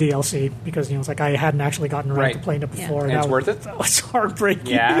the DLC because it's like I hadn't actually gotten around Right. to playing it Yeah. before. And it's That worth it? That was heartbreaking.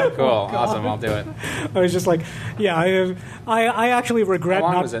 Yeah, cool. Oh, God. Awesome. I'll do it. I was just like, yeah, I actually regret How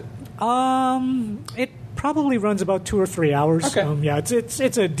long not. was it? It probably runs about 2 or 3 hours. Okay. Yeah, it's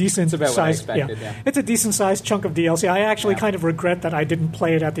a decent about what I size. expected, yeah. It's a decent sized chunk of DLC. I actually Yeah. kind of regret that I didn't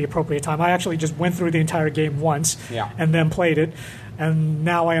play it at the appropriate time. I actually just went through the entire game once Yeah. and then played it. And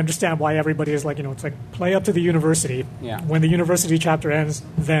now I understand why everybody is like, it's like play up to the university. Yeah. When the university chapter ends,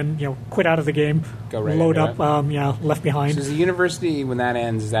 then quit out of the game, Go right load into up. it. Left Behind. So is the university, when that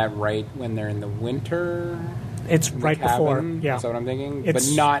ends, is that right when they're in the winter? It's In the right before. cabin? Yeah. That's what I'm thinking.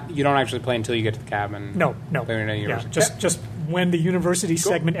 It's- but you don't actually play until you get to the cabin. No. Play in the Yeah, university. just when the university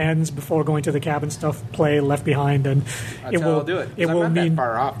segment ends, before going to the cabin stuff, play Left Behind, and That's how I'll do it. 'Cause It I'm will not mean that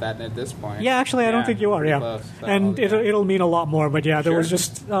far off that at this point. yeah, actually, I don't think you are. pretty Yeah, close, so and it'll mean a lot more. But yeah, there Sure. was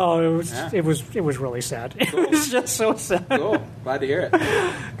just Yeah. it was really sad. It was just so sad. Cool. Glad to hear it. Glad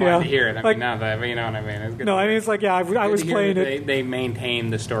Yeah. to hear it. I Like- mean, now that you know what I mean. It's good No, to I hear. mean it's like yeah, I Good was to hear playing that it. They maintain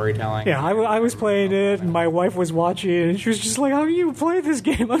the storytelling. Yeah, I was playing it, and my wife was watching, and she was just like, "How do you play this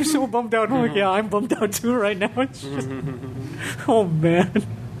game?" I'm so bummed out. I'm like, "Yeah, I'm bummed out too right now." It's just, oh man,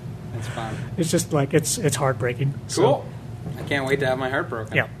 It's fun. it's just like it's heartbreaking. Cool. I can't wait to have my heart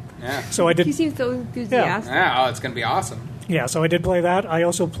broken. Yeah. Yeah. So I You did. seem so enthusiastic. Yeah, oh, it's going to be awesome. Yeah, so I did play that. I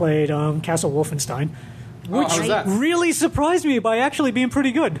also played Castle Wolfenstein, Oh, how's that? really surprised me by actually being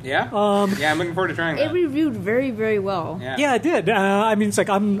pretty good. Yeah? Yeah, I'm looking forward to trying It that. reviewed very, very well. Yeah. Yeah, it did. I mean, it's like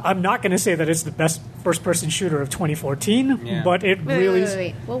I'm not going to say that it's the best first-person shooter of 2014, Yeah. but it Wait, really.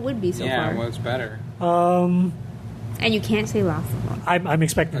 wait. What would be so Yeah, far? what's better? And you can't say Last of Us. I'm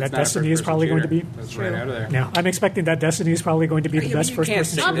expecting That's that not a Destiny is first-person probably going to shooter. be. That's right out of there. Yeah, I'm expecting that Destiny is probably going to be the Yeah, best but you can't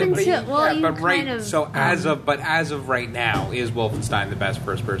first-person say Up shooter. that, but until- well, you but right. kind of- So as of right now, is Wolfenstein the best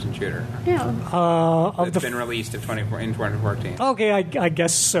first-person shooter Yeah. Of that's the been released in 2014? Okay, I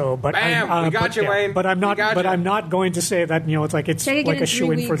guess so, but Bam! We got but, you, yeah, Wayne. But I'm We not. got But you. I'm not going to say that it's like it's Check again like in a 3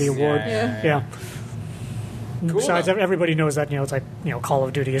 shoe in for the weeks. award. Yeah, Yeah. Cool, Besides, though. everybody knows that it's like Call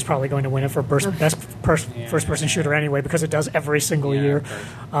of Duty is probably going to win it for best first-person shooter anyway because it does every single Yeah, year.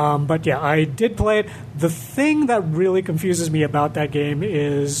 of course. But yeah, I did play it. The thing that really confuses me about that game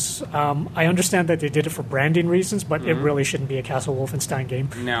is I understand that they did it for branding reasons, but it really shouldn't be a Castle Wolfenstein game.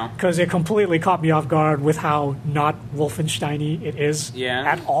 No. Because it completely caught me off guard with how not Wolfenstein-y it is Yeah.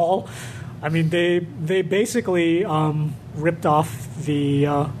 at all. I mean, they basically ripped off the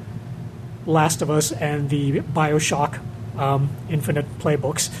Last of Us and the BioShock Infinite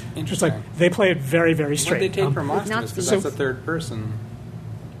playbooks. It's Interesting. like they play it very, very What straight. did they take from Last of Us? Nazis. Because So- that's a third person.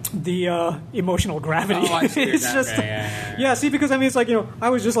 The emotional gravity. Oh, I see. It's Okay, just yeah. See, because I mean, it's like I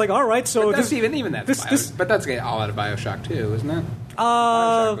was just like, all right, so But that's this, even that's this- but that's all out of BioShock too, isn't it?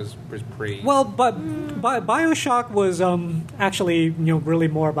 BioShock was pretty. well, but BioShock was actually really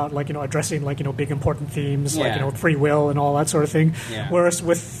more about addressing big important themes Yeah. free will and all that sort of thing. Yeah. Whereas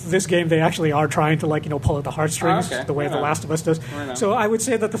with this game, they actually are trying to pull at the heartstrings Oh, okay. the way Right The on. Last of Us does. Right on. So I would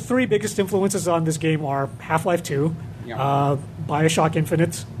say that the three biggest influences on this game are Half-Life 2, Yeah. BioShock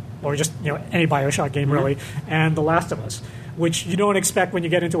Infinite, or just any BioShock game really, and The Last of Us, which you don't expect when you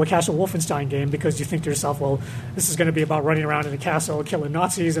get into a Castle Wolfenstein game because you think to yourself, well, this is going to be about running around in a castle killing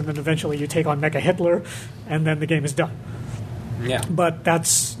Nazis, and then eventually you take on Mecha Hitler, and then the game is done. yeah. But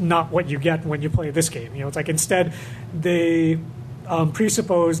that's not what you get when you play this game. It's like instead they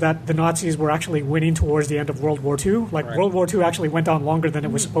presuppose that the Nazis were actually winning towards the end of World War II. Like Right. World War II actually went on longer than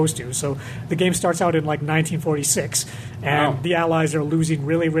it was supposed to. So the game starts out in 1946, and Wow. the Allies are losing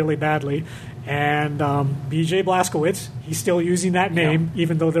really, really badly. And B.J. Blazkowicz, he's still using that name,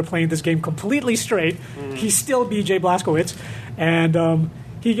 even though they're playing this game completely straight. He's still B.J. Blazkowicz, and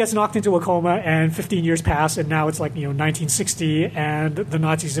he gets knocked into a coma, and 15 years pass, and now it's 1960, and the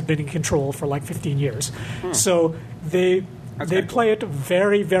Nazis have been in control for 15 years. So they kinda play it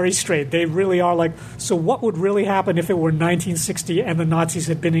very, very straight. They really are so what would really happen if it were 1960 and the Nazis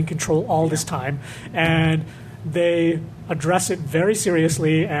had been in control all this time? And they address it very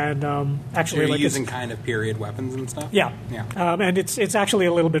seriously, and actually You're it's- using kind of period weapons and stuff. yeah, Yeah. and it's actually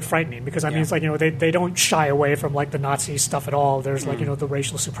a little bit frightening because I mean Yeah. it's they don't shy away from the Nazi stuff at all. There's the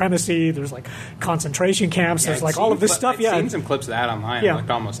racial supremacy. There's concentration camps. Yeah, there's I'd all of seen this stuff. I'd Yeah, seen some clips of that online. Yeah. It looked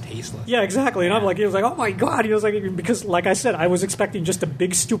almost tasteless. yeah, exactly. And I'm he was like, oh my god. He was like, because like I said, I was expecting just a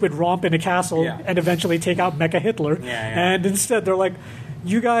big stupid romp in a castle Yeah. and eventually take out Mecha Hitler. Yeah. And instead they're like,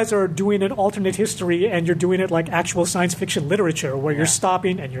 you guys are doing an alternate history and you're doing it like actual science fiction literature where you're Yeah.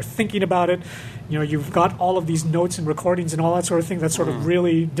 stopping and you're thinking about it. You've got all of these notes and recordings and all that sort of thing that sort of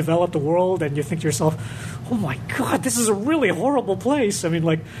really develop the world, and you think to yourself, oh my god, this is a really horrible place. I mean,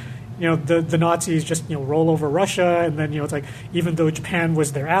 the Nazis just roll over Russia, and then it's even though Japan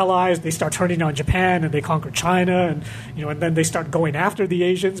was their allies, they start turning on Japan and they conquer China, and and then they start going after the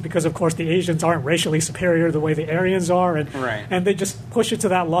Asians because of course the Asians aren't racially superior the way the Aryans are, and Right. and they just push it to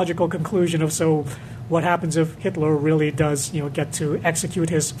that logical conclusion of so what happens if Hitler really does get to execute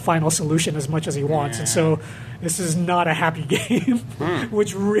his final solution as much as he wants, and so this is not a happy game,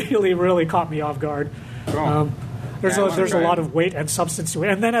 which really really caught me off guard. Cool. There's Yeah, I a, wanna there's a try lot it. of weight and substance to it,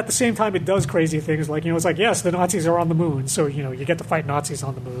 and then at the same time, it does crazy things it's like yes, the Nazis are on the moon, so you get to fight Nazis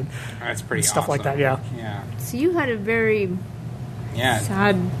on the moon, That's pretty and stuff like awesome. that. Yeah, Yeah. So you had a very Yeah.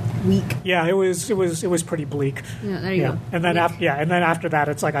 sad weak. Yeah, it was pretty bleak. Yeah, there you go. And then Weak. after that,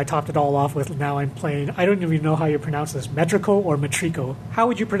 it's like I topped it all off with now I'm playing. I don't even know how you pronounce this, Metrico or Metrico. How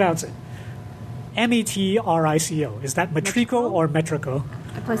would you pronounce it? Metrico. Is that Metrico or Metrico?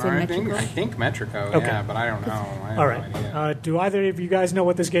 I probably say I Mexico. think Metrico, Okay. yeah, but I don't know. I have All no right. idea. Do either of you guys know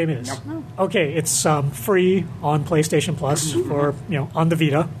what this game is? Nope. Okay, it's free on PlayStation Plus for on the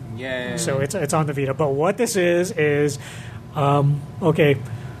Vita. Yay. So it's on the Vita. But what this is okay,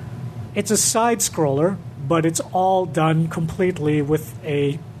 it's a side scroller, but it's all done completely with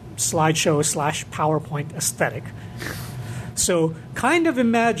a slideshow / PowerPoint aesthetic. So kind of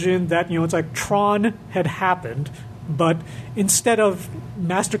imagine that it's like Tron had happened, but instead of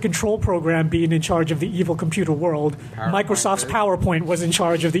Master Control Program being in charge of the evil computer world, PowerPoint Microsoft's did. PowerPoint was in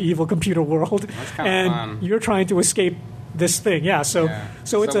charge of the evil computer world. That's kinda and fun. you're trying to escape this thing. Yeah, so Yeah.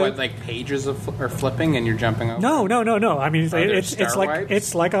 so it's what, like pages are flipping and you're jumping over? no. I mean, Are there it's star like wipes?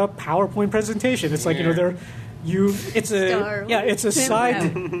 it's like a PowerPoint presentation. It's like Yeah. it's a Star it's a wipes.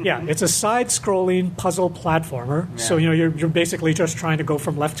 side it's a side scrolling puzzle platformer. So Yeah. you're basically just trying to go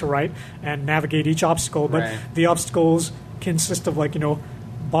from left to right and navigate each obstacle, but Right. the obstacles consist of like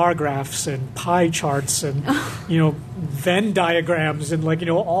bar graphs and pie charts and Venn diagrams and like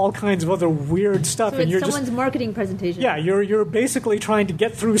all kinds of other weird stuff. So and it's you're someone's just marketing presentation. yeah, you're basically trying to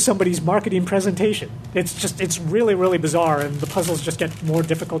get through somebody's marketing presentation. It's really, really bizarre, and the puzzles just get more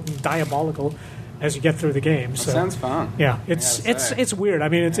difficult and diabolical as you get through the game. That So sounds fun. yeah, I it's gotta say. it's weird. I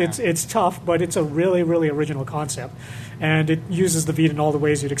mean, it's tough, but it's a really, really original concept, and it uses the Vita in all the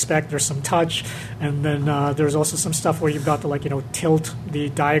ways you'd expect. There's some touch, and then there's also some stuff where you've got to tilt the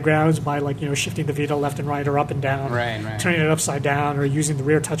diagrams by shifting the Vita left and right or up and down, Right. turning it upside down or using the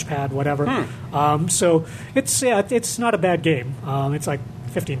rear touchpad, whatever. So it's not a bad game. It's like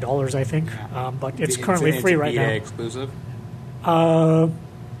 $15, I think, but it's currently free a right Vita now. exclusive.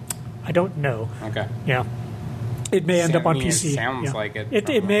 I don't know. Okay. Yeah. It may end up on It PC. sounds Yeah. like it.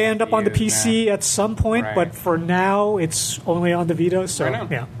 It may end up on the PC at some point, Right. but for now, it's only on the Vita. So Right on.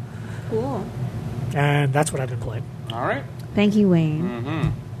 yeah, Cool. and that's what I've been playing. All right. Thank you,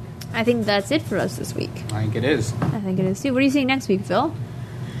 Wayne. I think that's it for us this week. I think it is. I think it is too. What are you seeing next week, Phil?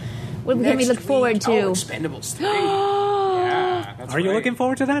 What can we Next look forward week- to? Oh, Expendables 3. Yeah. That's Are you right. looking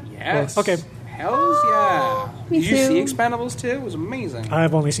forward to that? Yes. Well, okay. Hells yeah. Me Did you too. see Expendables 2? It was amazing.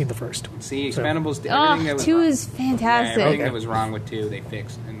 I've only seen the first. See, So- Expendables, everything that was 2 wrong. is fantastic. Yeah, everything that was wrong with 2, they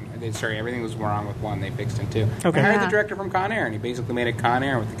fixed. Everything was wrong with 1, they fixed in 2. Okay. I hired Yeah. the director from Con Air, and he basically made a Con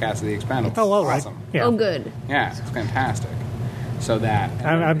Air with the cast of the Expendables. Oh, all right. Awesome. Yeah. Oh, good. Yeah, it's fantastic. So that.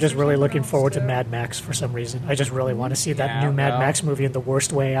 I'm just really looking forward to Mad Max for some reason. I just really want to see that Yeah, new Mad well- Max movie in the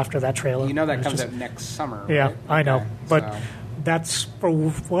worst way after that trailer. You know that It's comes just- out next summer. Yeah, right? I know, Okay, but so- that's for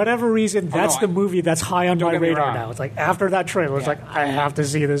whatever reason. That's no, the movie that's high on don't my get me radar wrong. now. It's like after that trailer, it's Yeah. like I have to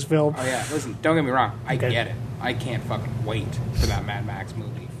see this film. Oh yeah, listen, don't get me wrong. I Okay. get it. I can't fucking wait for that Mad Max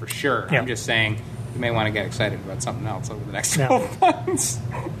movie for sure. Yeah. I'm just saying you may want to get excited about something else over the next Yeah. 12 months.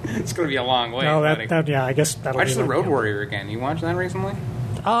 It's going to be a long wait. No, buddy. yeah, I guess that'll Watch be The like, Road yeah. Warrior again. You watched that recently?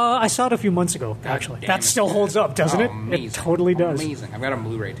 I saw it a few months ago, actually. damn, That it's still good. holds up, doesn't Oh, it? amazing. It totally does. Amazing. I've got a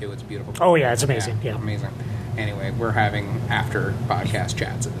Blu-ray too. It's beautiful. Oh, yeah, it's amazing. Yeah. Amazing. Anyway, we're having after podcast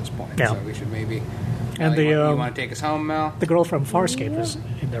chats at this point, Yeah. so we should maybe. And you the, want to take us home, Mel? The girl from Farscape is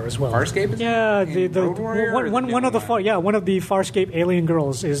in there as well. Farscape is Yeah, in the Road Warrior or the one new of the one? one of the Farscape alien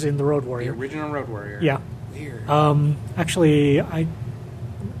girls is in the Road The Warrior. original Road Warrior. Yeah. Weird. Actually,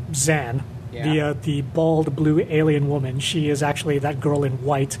 Zan, Yeah. the bald blue alien woman, she is actually that girl in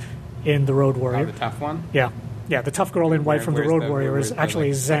white in the Road Oh, Warrior. the tough one. Yeah, the tough girl in white from the Where's Road the- Warrior where's is the, actually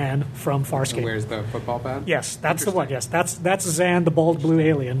like- Zan from Farscape. Where's the football pad? Yes, that's the one. Yes, that's Zan, the bald blue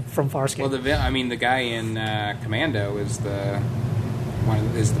alien from Farscape. Well, the guy in Commando is the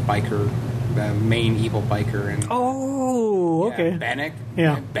biker, the main evil biker, and oh, okay. Bennett.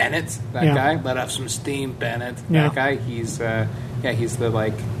 Yeah. Bennett, that Yeah. guy. Let off some steam, Bennett. Yeah. That guy. He's the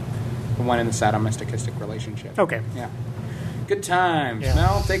one in the sadomasochistic relationship. Okay. Yeah. Good times. Yeah.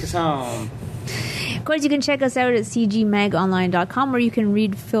 Mel, take us home. Of course, you can check us out at cgmagonline.com, where you can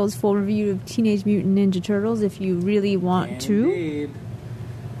read Phil's full review of Teenage Mutant Ninja Turtles if you really want to. Indeed.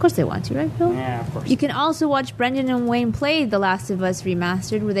 Of course they want to, right, Phil? Yeah, of course. You can also watch Brendan and Wayne play The Last of Us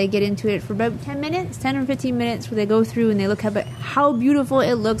Remastered, where they get into it for about 10 or 15 minutes, where they go through and they look at how beautiful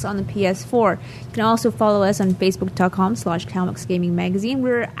it looks on the PS4. You can also follow us on Facebook.com/Calmux Gaming Magazine.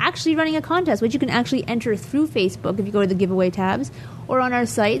 We're actually running a contest, which you can actually enter through Facebook if you go to the giveaway tabs, or on our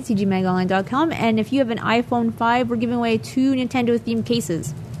site, cgmagonline.com. And if you have an iPhone 5, we're giving away 2 Nintendo-themed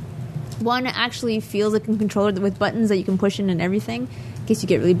cases. One actually feels like a controller with buttons that you can push in and everything, in case you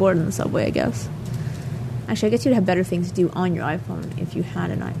get really bored on the subway, I guess. Actually, I guess you'd have better things to do on your iPhone if you had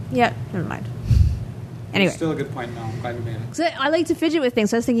an iPhone. Yeah, never mind. Anyway. Still a good point, Mel. I'm glad you made it. So I like to fidget with things,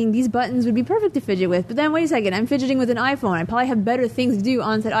 so I was thinking these buttons would be perfect to fidget with. But then, wait a second, I'm fidgeting with an iPhone. I probably have better things to do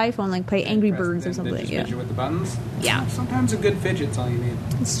on that iPhone, like play Angry Birds or something. Just fidget with the buttons? Yeah. Sometimes a good fidget's all you need.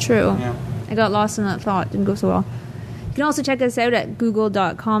 It's true. Yeah. I got lost in that thought. Didn't go so well. You can also check us out at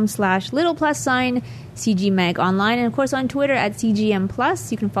google.com/little+CGMag online. And, of course, on Twitter at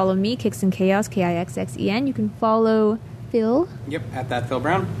CGM+. You can follow me, Kixen Chaos, KIXXEN. You can follow Phil. Yep, at that Phil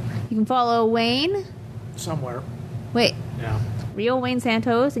Brown. You can follow Wayne. Somewhere. Wait. Yeah. Real Wayne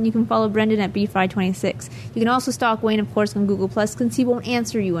Santos, and you can follow Brendan at BFry26. You can also stalk Wayne, of course, on Google Plus, since he won't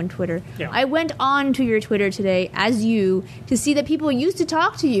answer you on Twitter. Yeah. I went on to your Twitter today, as you, to see that people used to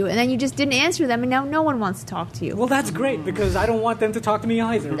talk to you, and then you just didn't answer them, and now no one wants to talk to you. Well, that's great, because I don't want them to talk to me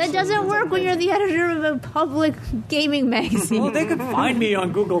either. That doesn't work when you're the editor of a public gaming magazine. Well, they could find me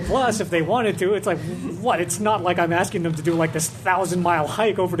on Google Plus if they wanted to. It's like, what? It's not like I'm asking them to do like this 1,000-mile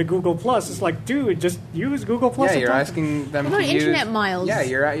hike over to Google Plus. It's like, dude, just use Google Plus. Yeah, you're asking them What about to use internet miles? Yeah,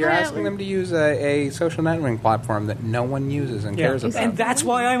 you're asking them to use a social networking platform that no one uses and cares about. And that's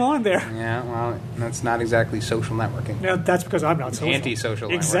why I'm on there. Yeah, well, that's not exactly social networking. No, that's because I'm not social. Anti-social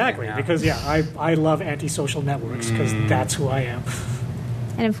networking, Exactly, yeah. because, I love anti-social networks because that's who I am.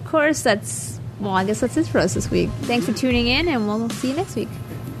 And of course, I guess that's it for us this week. Thanks for tuning in, and we'll see you next week.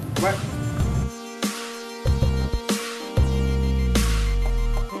 What?